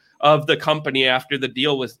 1.6% of the company after the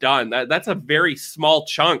deal was done. That's a very small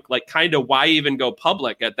chunk, like kind of why even go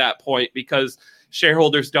public at that point, because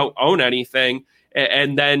shareholders don't own anything.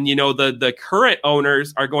 And then, the current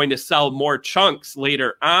owners are going to sell more chunks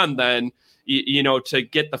later on then, to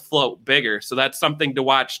get the float bigger. So that's something to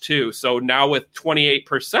watch too. So now with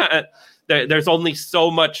 28%, there's only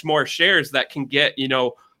so much more shares that can get,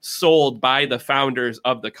 sold by the founders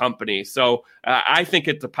of the company. So I think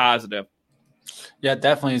it's a positive. Yeah,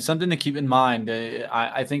 definitely. It's something to keep in mind.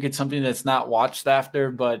 I think it's something that's not watched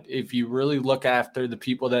after, but if you really look after the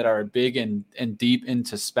people that are big and deep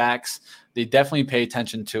into SPACs, they definitely pay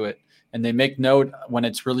attention to it. And they make note when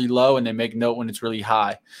it's really low and they make note when it's really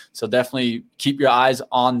high. So definitely keep your eyes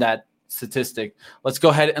on that statistic. Let's go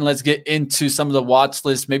ahead and let's get into some of the watch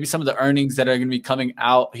lists, maybe some of the earnings that are going to be coming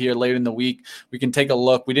out here later in the week. We can take a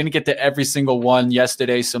look. We didn't get to every single one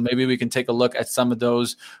yesterday, so maybe we can take a look at some of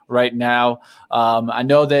those right now. I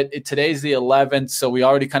know that today's the 11th, so we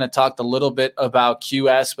already kind of talked a little bit about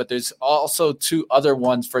QS, but there's also two other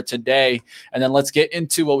ones for today. And then let's get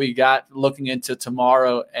into what we got looking into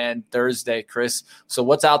tomorrow and Thursday, Chris. So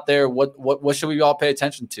what's out there? What should we all pay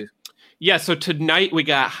attention to? Yeah, so tonight we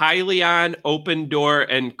got Hyliion, Open Door,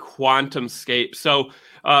 and QuantumScape. So,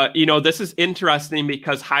 this is interesting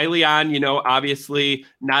because Hyliion, obviously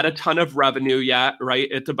not a ton of revenue yet, right?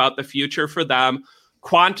 It's about the future for them.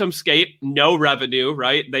 QuantumScape, no revenue,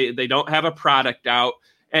 right? They don't have a product out.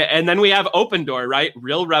 And then we have Open Door, right?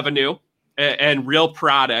 Real revenue and real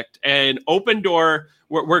product. And Open Door,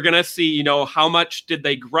 we're going to see, how much did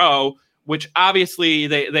they grow, which obviously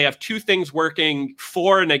they have two things working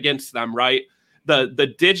for and against them, right?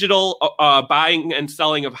 The digital buying and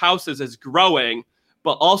selling of houses is growing,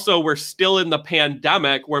 but also we're still in the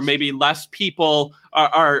pandemic where maybe less people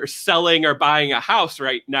are selling or buying a house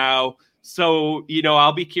right now. So,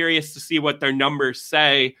 I'll be curious to see what their numbers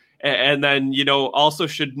say. And then, also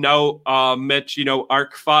should note, Mitch,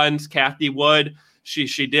 ARK Funds, Kathy Wood,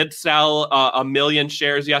 She did sell 1 million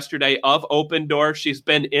shares yesterday of Open Door. She's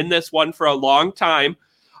been in this one for a long time.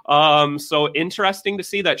 So interesting to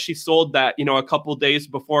see that she sold that, a couple days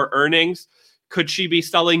before earnings. Could she be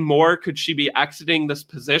selling more? Could she be exiting this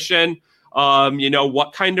position?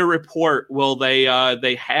 What kind of report will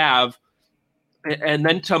they have? And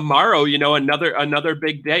then tomorrow, another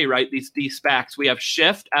big day, right? These SPACs. We have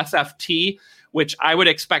Shift, SFT, which I would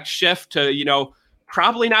expect Shift to,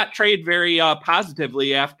 probably not trade very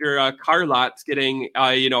positively after Carlot's getting,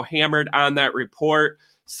 hammered on that report.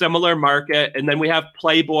 Similar market. And then we have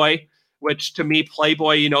Playboy, which to me,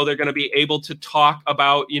 Playboy, they're going to be able to talk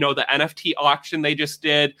about, the NFT auction they just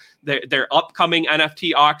did, their upcoming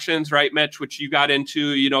NFT auctions, right, Mitch, which you got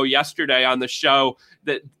into, yesterday on the show,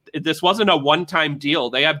 that this wasn't a one-time deal.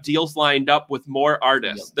 They have deals lined up with more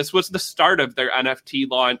artists. Yep. This was the start of their NFT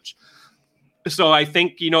launch. So I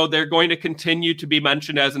think, they're going to continue to be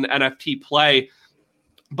mentioned as an NFT play,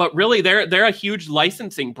 but really they're a huge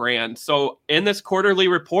licensing brand. So in this quarterly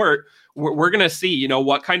report, we're going to see,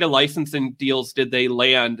 what kind of licensing deals did they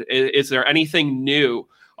land? Is there anything new?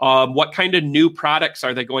 What kind of new products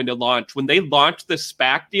are they going to launch? When they launched this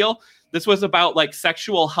SPAC deal, this was about like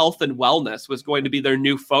sexual health and wellness was going to be their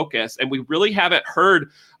new focus. And we really haven't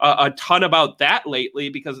heard a ton about that lately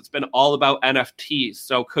because it's been all about NFTs.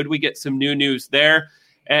 So could we get some new news there?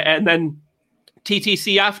 And then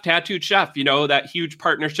TTCF, Tattooed Chef, that huge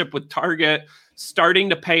partnership with Target starting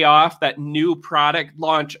to pay off. That new product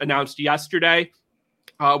launch announced yesterday.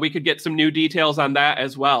 We could get some new details on that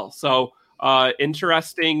as well. So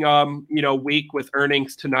interesting, week with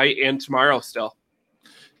earnings tonight and tomorrow still.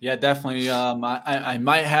 Yeah, definitely. I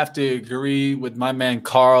might have to agree with my man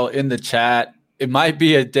Carl in the chat. It might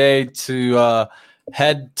be a day to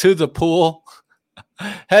head to the pool.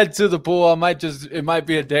 Head to the pool. It might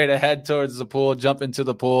be a day to head towards the pool, jump into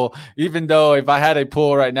the pool. Even though if I had a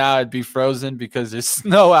pool right now, it'd be frozen because there's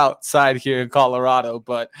snow outside here in Colorado.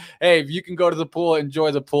 But hey, if you can go to the pool, enjoy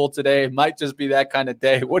the pool today. It might just be that kind of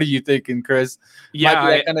day. What are you thinking, Chris? Yeah, might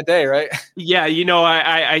be that kind of day, right? Yeah,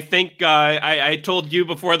 I think I told you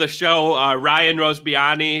before the show, Ryan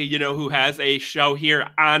Rosbiani, who has a show here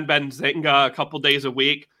on Benzinga a couple days a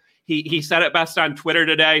week. He said it best on Twitter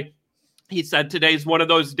today. He said today's one of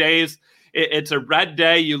those days. It's a red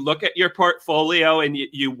day. You look at your portfolio and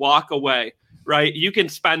you walk away, right? You can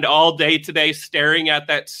spend all day today staring at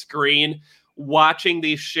that screen, watching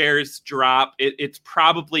these shares drop. It's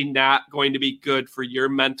probably not going to be good for your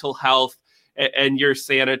mental health and your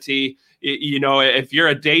sanity. If you're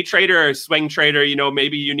a day trader or a swing trader,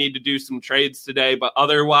 maybe you need to do some trades today, but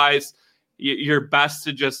otherwise you're best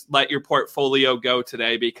to just let your portfolio go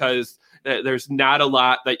today because there's not a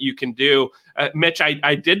lot that you can do. Mitch,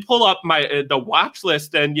 I did pull up the watch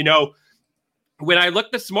list, and when I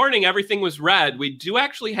looked this morning, everything was red. We do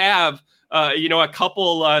actually have a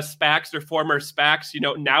couple SPACs or former SPACs,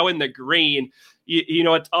 now in the green.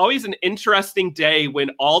 It's always an interesting day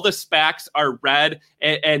when all the SPACs are red,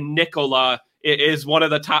 and Nikola is one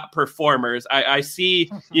of the top performers. I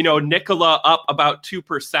see, Nikola up about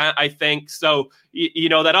 2%, I think. So,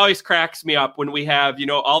 that always cracks me up when we have,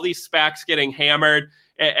 all these SPACs getting hammered.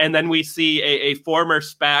 And then we see a former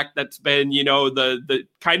SPAC that's been, the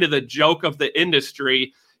kind of the joke of the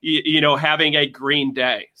industry, having a green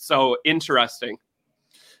day. So interesting.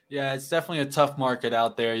 Yeah, it's definitely a tough market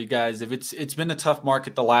out there, you guys. If it's been a tough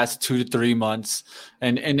market the last 2 to 3 months,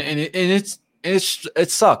 and it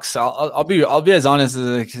sucks. I'll be as honest as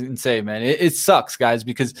I can say, man. It sucks, guys,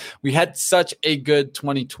 because we had such a good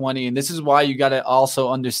 2020, and this is why you got to also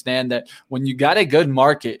understand that when you got a good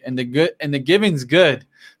market and the giving's good,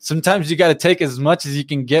 sometimes you got to take as much as you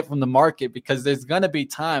can get from the market because there's gonna be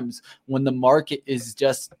times when the market is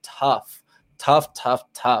just tough.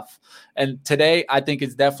 And today, I think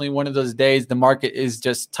it's definitely one of those days the market is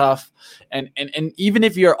just tough. And even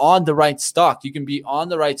if you're on the right stock, you can be on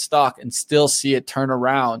the right stock and still see it turn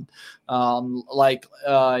around. We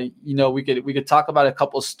could talk about a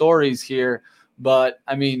couple of stories here, but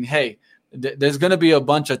I mean, hey, there's going to be a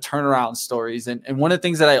bunch of turnaround stories. And one of the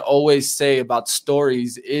things that I always say about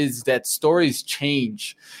stories is that stories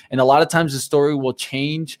change. And a lot of times the story will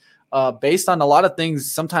change based on a lot of things,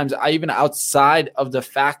 sometimes even outside of the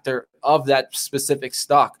factor of that specific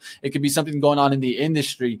stock. It could be something going on in the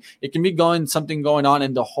industry. It can be something going on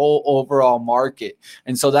in the whole overall market.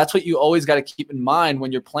 And so that's what you always got to keep in mind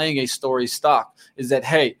when you're playing a story stock is that,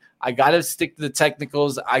 hey, I got to stick to the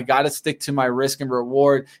technicals. I got to stick to my risk and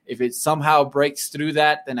reward. If it somehow breaks through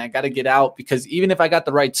that, then I got to get out because even if I got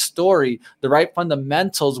the right story, the right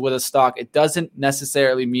fundamentals with a stock, it doesn't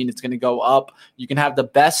necessarily mean it's going to go up. You can have the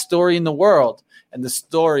best story in the world and the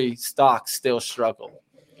stock still struggle.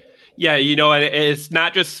 Yeah, it's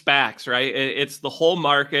not just SPACs, right? It's the whole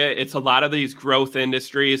market. It's a lot of these growth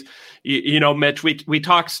industries. Mitch, we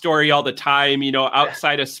talk story all the time,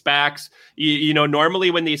 outside of SPACs, normally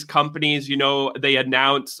when these companies, they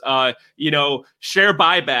announce, share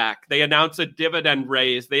buyback, they announce a dividend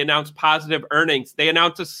raise, they announce positive earnings, they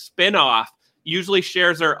announce a spinoff. Usually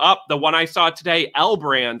shares are up. The one I saw today, L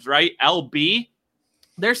Brands, right? LB,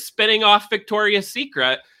 they're spinning off Victoria's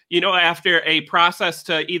Secret. After a process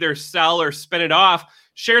to either sell or spin it off,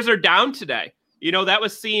 shares are down today. That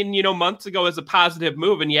was seen, months ago as a positive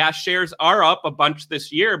move. And yeah, shares are up a bunch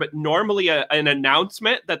this year, but normally an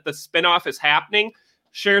announcement that the spinoff is happening,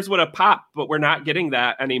 shares would have popped, but we're not getting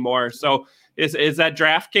that anymore. So is that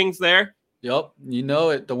DraftKings there? Yep. You know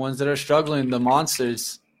it. The ones that are struggling, the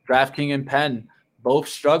monsters, DraftKings and Penn, both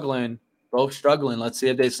struggling. Let's see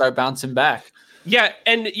if they start bouncing back. Yeah,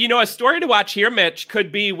 and a story to watch here, Mitch,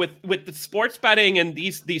 could be with the sports betting and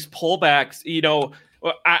these pullbacks.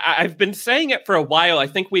 I've been saying it for a while. I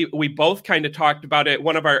think we both kind of talked about it.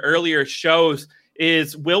 One of our earlier shows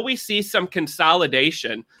is, will we see some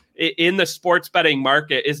consolidation in the sports betting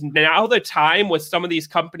market? Is now the time, with some of these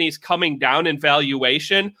companies coming down in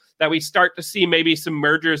valuation, that we start to see maybe some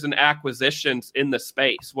mergers and acquisitions in the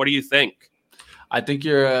space? What do you think? I think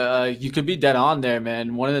you could be dead on there,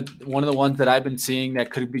 man. One of the ones that I've been seeing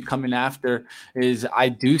that could be coming after is, I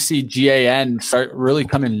do see GAN start really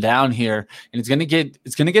coming down here, and it's gonna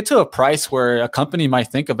get to a price where a company might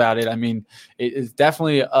think about it. I mean, it's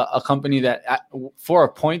definitely a company that for a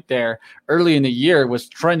point there early in the year was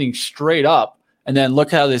trending straight up, and then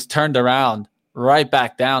look how this turned around right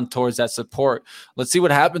back down towards that support. Let's see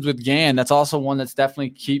what happens with GAN. That's also one that's definitely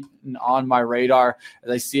keeping on my radar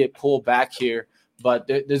as I see it pull back here. But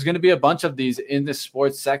there's going to be a bunch of these in the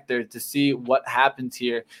sports sector to see what happens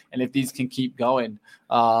here and if these can keep going.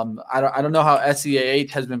 I don't know how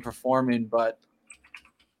SEA8 has been performing, but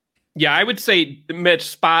yeah, I would say, Mitch,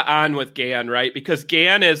 spot on with GAN, right? Because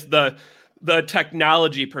GAN is the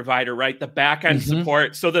technology provider, right? The back-end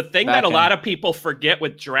support. So the thing that a lot of people forget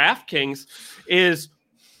with DraftKings is,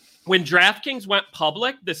 when DraftKings went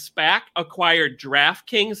public, the SPAC acquired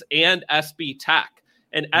DraftKings and SB Tech.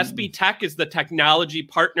 And SB Tech is the technology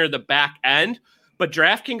partner, the back end. But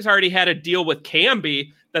DraftKings already had a deal with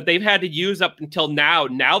Kambi that they've had to use up until now.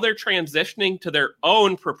 Now they're transitioning to their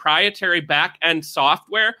own proprietary back end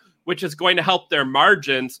software, which is going to help their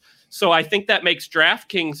margins. So I think that makes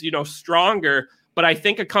DraftKings, stronger. But I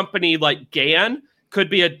think a company like GAN could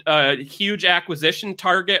be a huge acquisition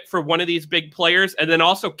target for one of these big players. And then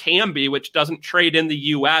also Kambi, which doesn't trade in the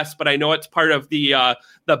US, but I know it's part of the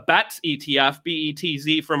BETS ETF,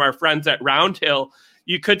 BETZ, from our friends at Roundhill.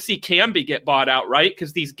 You could see Kambi get bought out, right?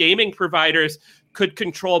 Because these gaming providers could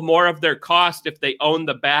control more of their cost if they own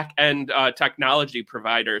the back-end technology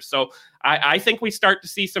providers. So I think we start to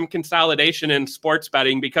see some consolidation in sports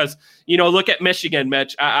betting because, look at Michigan,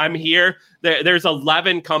 Mitch. I'm here. There's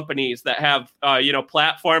 11 companies that have,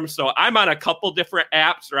 platforms. So I'm on a couple different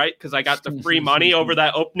apps, right? Because I got the free money over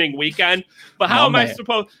that opening weekend. But how am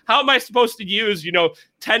I supposed to use,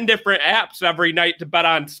 10 different apps every night to bet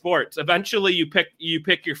on sports? Eventually you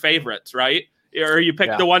pick your favorites, right? Or you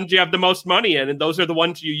pick the ones you have the most money in, and those are the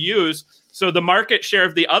ones you use. So the market share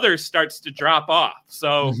of the others starts to drop off.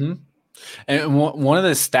 So, and one of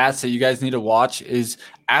the stats that you guys need to watch is,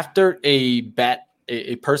 after a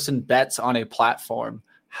person bets on a platform,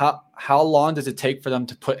 how long does it take for them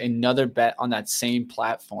to put another bet on that same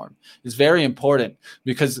platform? It's very important,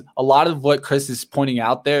 because a lot of what Chris is pointing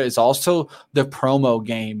out there is also the promo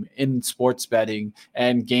game in sports betting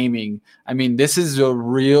and gaming. I mean, this is a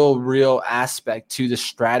real aspect to the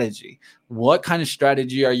strategy. What kind of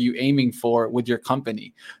strategy are you aiming for with your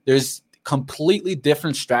company? There's completely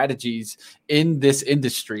different strategies in this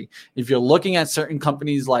industry. If you're looking at certain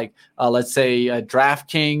companies like, let's say,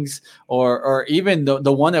 DraftKings, or even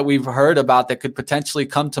the one that we've heard about that could potentially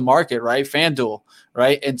come to market, right? FanDuel,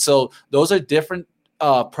 right? And so those are different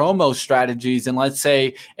promo strategies. And let's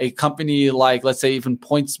say a company like, let's say, even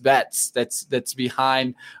PointsBets that's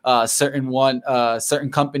behind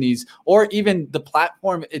certain companies, or even the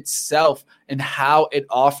platform itself and how it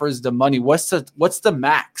offers the money. What's the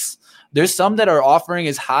max? There's some that are offering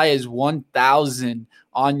as high as 1,000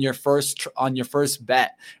 on your first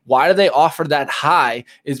bet. Why do they offer that high?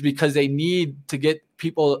 Is because they need to get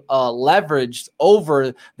people leveraged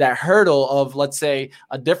over that hurdle of, let's say,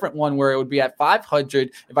 a different one where it would be at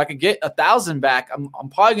 500. If I could get 1,000 back, I'm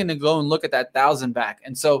probably going to go and look at that 1,000 back.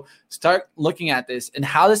 And so start looking at this, and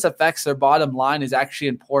how this affects their bottom line is actually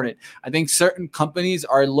important. I think certain companies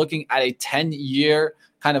are looking at a 10-year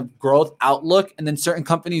kind of growth outlook, and then certain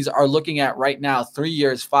companies are looking at right now 3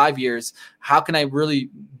 years, 5 years. How can I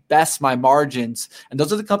really best my margins? And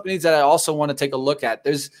those are the companies that I also want to take a look at.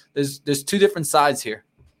 There's two different sides here.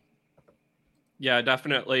 Yeah,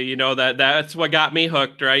 definitely. That's what got me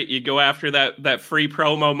hooked, right? You go after that free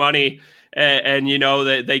promo money, and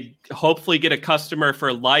that they hopefully get a customer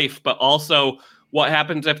for life. But also, what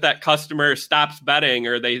happens if that customer stops betting,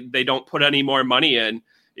 or they don't put any more money in?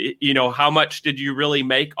 How much did you really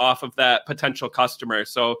make off of that potential customer?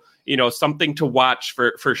 So, something to watch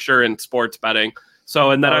for sure in sports betting.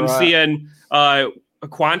 So, and then seeing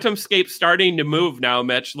QuantumScape starting to move now,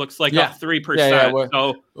 Mitch. Looks like up 3%. Yeah.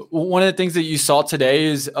 So one of the things that you saw today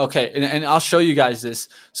is, okay, and I'll show you guys this.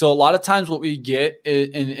 So a lot of times what we get is,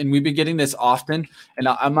 and we've been getting this often, and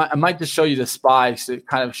I might just show you the SPY to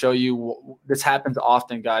kind of show you this happens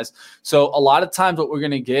often, guys. So a lot of times what we're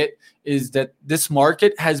going to get is that this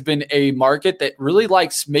market has been a market that really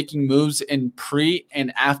likes making moves in pre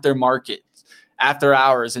and after market, after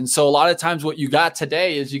hours. And so a lot of times what you got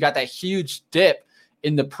today is you got that huge dip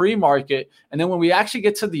in the pre-market. And then when we actually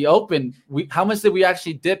get to the open, how much did we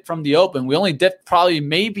actually dip from the open? We only dipped probably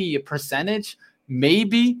maybe a percentage,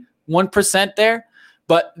 maybe 1% there.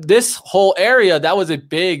 But this whole area, that was a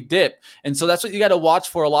big dip. And so that's what you got to watch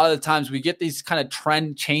for a lot of the times. We get these kind of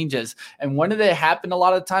trend changes. And when do they happen? A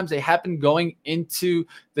lot of times they happen going into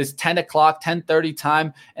this 10 o'clock, 10:30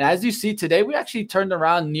 time. And as you see today, we actually turned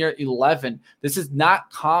around near 11. This is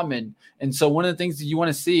not common. And so one of the things that you want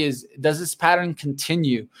to see is, does this pattern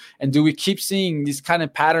continue? And do we keep seeing these kind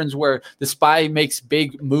of patterns where the SPY makes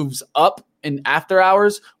big moves up in after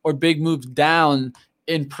hours or big moves down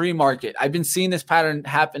in pre-market? I've been seeing this pattern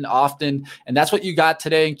happen often, and that's what you got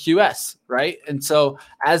today in QS, right? And so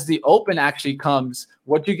as the open actually comes,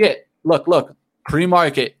 what you get? Look,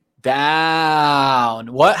 pre-market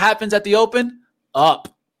down. What happens at the open? Up.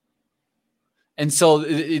 And so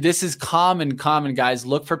this is common, guys.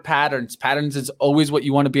 Look for patterns. Patterns is always what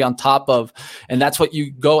you want to be on top of. And that's what you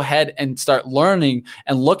go ahead and start learning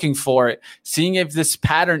and looking for it, seeing if this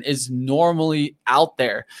pattern is normally out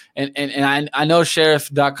there. And I know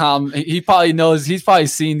Sheriff.com, he probably knows, he's probably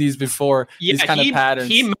seen these before, these kind of patterns.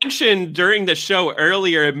 He mentioned during the show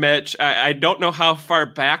earlier, Mitch, I don't know how far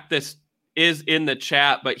back this is in the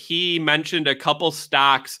chat, but he mentioned a couple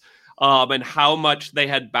stocks and how much they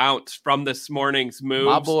had bounced from this morning's moves.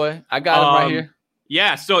 My boy, I got him right here.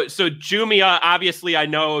 Yeah, so Jumia, obviously I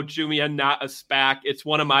know Jumia, not a SPAC. It's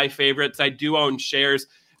one of my favorites. I do own shares.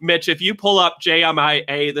 Mitch, if you pull up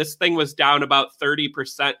JMIA, this thing was down about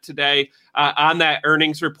 30% today on that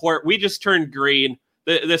earnings report. We just turned green.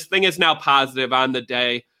 This thing is now positive on the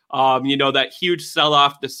day. That huge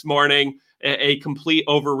sell-off this morning, a complete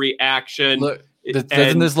overreaction. Look,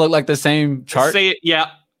 doesn't this look like the same chart? Yeah.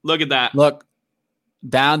 Look at that. Look,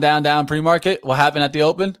 down, pre-market. What happened at the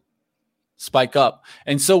open? Spike up.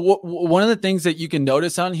 And so one of the things that you can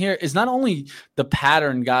notice on here is not only the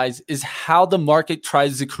pattern, guys, is how the market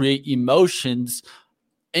tries to create emotions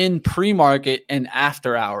in pre-market and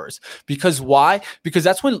after hours. Because why? Because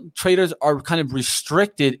that's when traders are kind of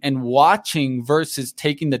restricted and watching versus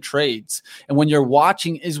taking the trades. And when you're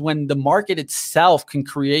watching is when the market itself can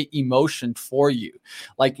create emotion for you.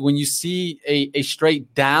 Like when you see a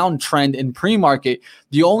straight down trend in pre-market,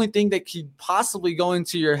 the only thing that could possibly go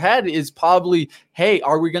into your head is probably, hey,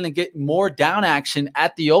 are we going to get more down action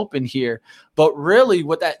at the open here? But really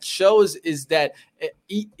what that shows is that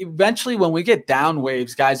eventually when we get down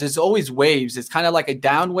waves, guys, there's always waves. It's kind of like a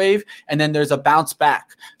down wave, and then there's a bounce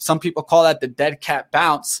back. Some people call that the dead cat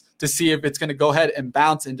bounce, to see if it's going to go ahead and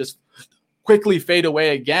bounce and just quickly fade away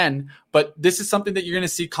again. But this is something that you're going to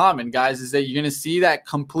see common, guys, is that you're going to see that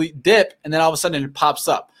complete dip, and then all of a sudden it pops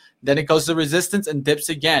up. Then it goes to resistance and dips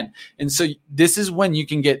again. And so this is when you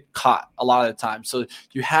can get caught a lot of the time. So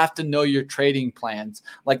you have to know your trading plans.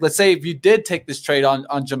 Like, let's say if you did take this trade on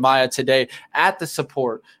Jumia today at the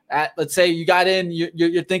support, let's say you got in,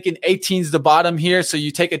 you're thinking 18 is the bottom here. So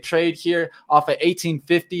you take a trade here off of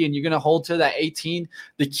 1850 and you're going to hold to that 18.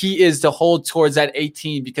 The key is to hold towards that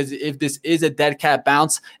 18, because if this is a dead cat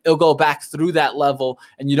bounce, it'll go back through that level,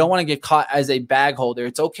 and you don't want to get caught as a bag holder.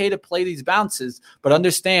 It's okay to play these bounces, but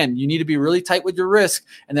understand you need to be really tight with your risk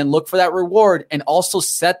and then look for that reward and also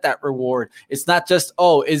set that reward. It's not just,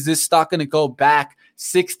 oh, is this stock going to go back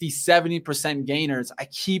 60, 70% gainers? I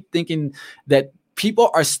keep thinking that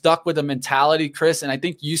people are stuck with a mentality, Chris, and I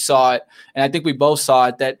think you saw it, and I think we both saw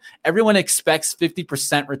it, that everyone expects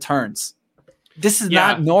 50% returns. This is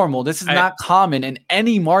not normal. This is not common in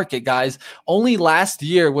any market, guys. Only last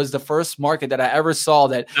year was the first market that I ever saw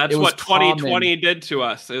that that's it was what 2020 did to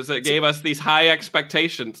us, is it gave us these high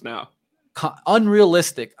expectations now.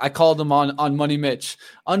 Unrealistic. I called them on Money Mitch.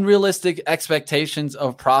 Unrealistic expectations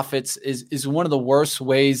of profits is one of the worst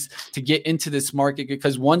ways to get into this market,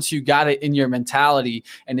 because once you got it in your mentality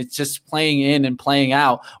and it's just playing in and playing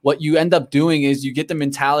out, what you end up doing is you get the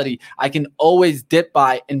mentality, I can always dip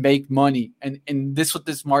by and make money. And this what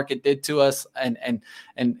this market did to us, and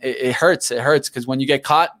it hurts. It hurts because when you get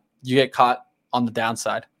caught on the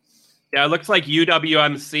downside. Yeah, it looks like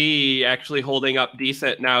UWMC actually holding up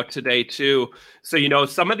decent now today too. So,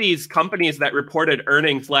 some of these companies that reported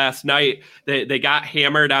earnings last night, they got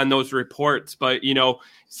hammered on those reports. But,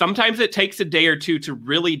 sometimes it takes a day or two to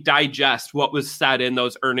really digest what was said in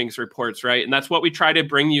those earnings reports, right? And that's what we try to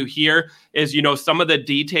bring you here is, some of the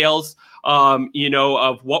details,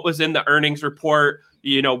 of what was in the earnings report,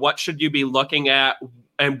 what should you be looking at?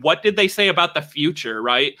 And what did they say about the future,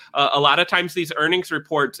 right? A lot of times these earnings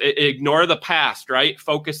reports ignore the past, right?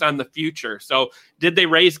 Focus on the future. So did they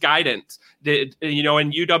raise guidance? In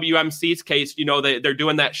UWMC's case, they're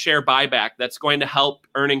doing that share buyback that's going to help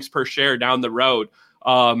earnings per share down the road.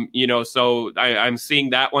 So I'm seeing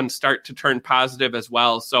that one start to turn positive as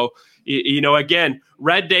well. So, again,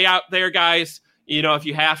 red day out there, guys. If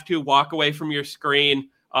you have to, walk away from your screen,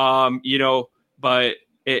 but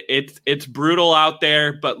it's brutal out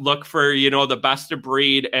there, but look for, the best of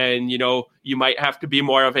breed, and, you might have to be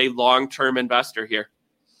more of a long-term investor here.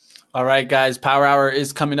 All right, guys, Power Hour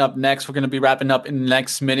is coming up next. We're going to be wrapping up in the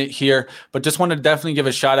next minute here, but just wanted to definitely give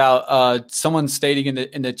a shout out. Someone stating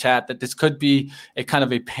in the chat that this could be a kind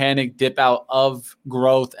of a panic dip out of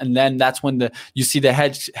growth, and then that's when you see the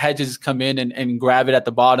hedges come in and grab it at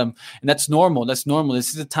the bottom, and that's normal. That's normal.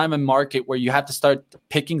 This is a time in market where you have to start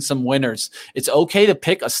picking some winners. It's okay to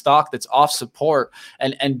pick a stock that's off support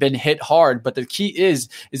and been hit hard, but the key is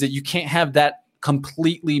that you can't have that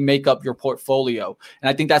completely make up your portfolio. And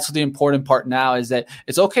I think that's the important part now, is that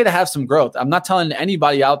it's okay to have some growth. I'm not telling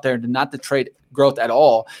anybody out there not to trade growth at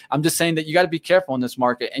all. I'm just saying that you got to be careful in this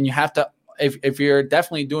market, and you have to, if you're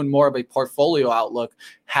definitely doing more of a portfolio outlook,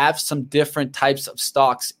 have some different types of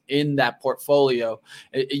stocks in that portfolio.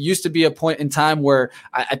 It used to be a point in time where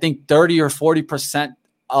I think 30 or 40%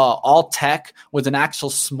 all tech was an actual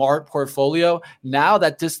smart portfolio. Now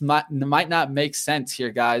that this might not make sense here,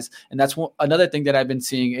 guys. And that's another thing that I've been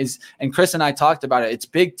seeing is, and Chris and I talked about it, it's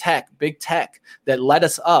big tech that led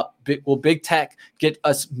us up. Will big tech get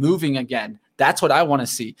us moving again? That's what I want to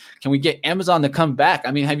see. Can we get Amazon to come back?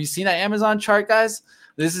 I mean, have you seen that Amazon chart, guys?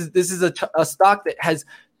 This is a stock that has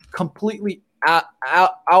completely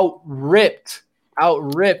outripped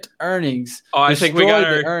earnings. I think we got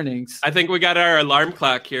our earnings. I think we got our alarm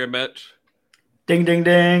clock here, Mitch. Ding, ding,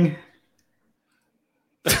 ding.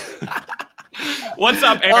 What's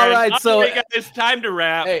up, Aaron? All right, so it's time to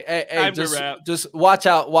wrap. Hey, just watch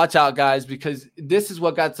out, guys, because this is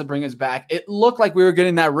what got to bring us back. It looked like we were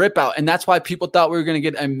getting that rip out, and that's why people thought we were going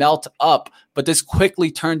to get a melt up, but this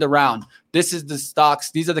quickly turned around. This is the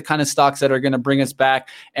stocks. These are the kind of stocks that are going to bring us back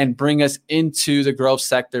and bring us into the growth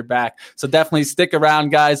sector back. So definitely stick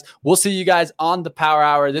around, guys. We'll see you guys on the Power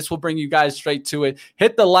Hour. This will bring you guys straight to it.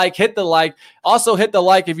 Hit the like. Also hit the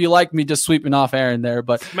like if you like me just sweeping off Aaron there.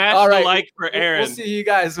 But smash all right, the like for Aaron. We'll see you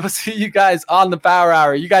guys. We'll see you guys on the Power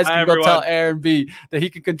Hour. You guys can go tell Aaron B that he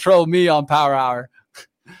can control me on Power Hour.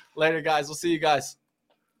 Later, guys. We'll see you guys.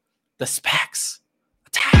 The SPACs.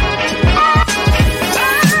 Attack.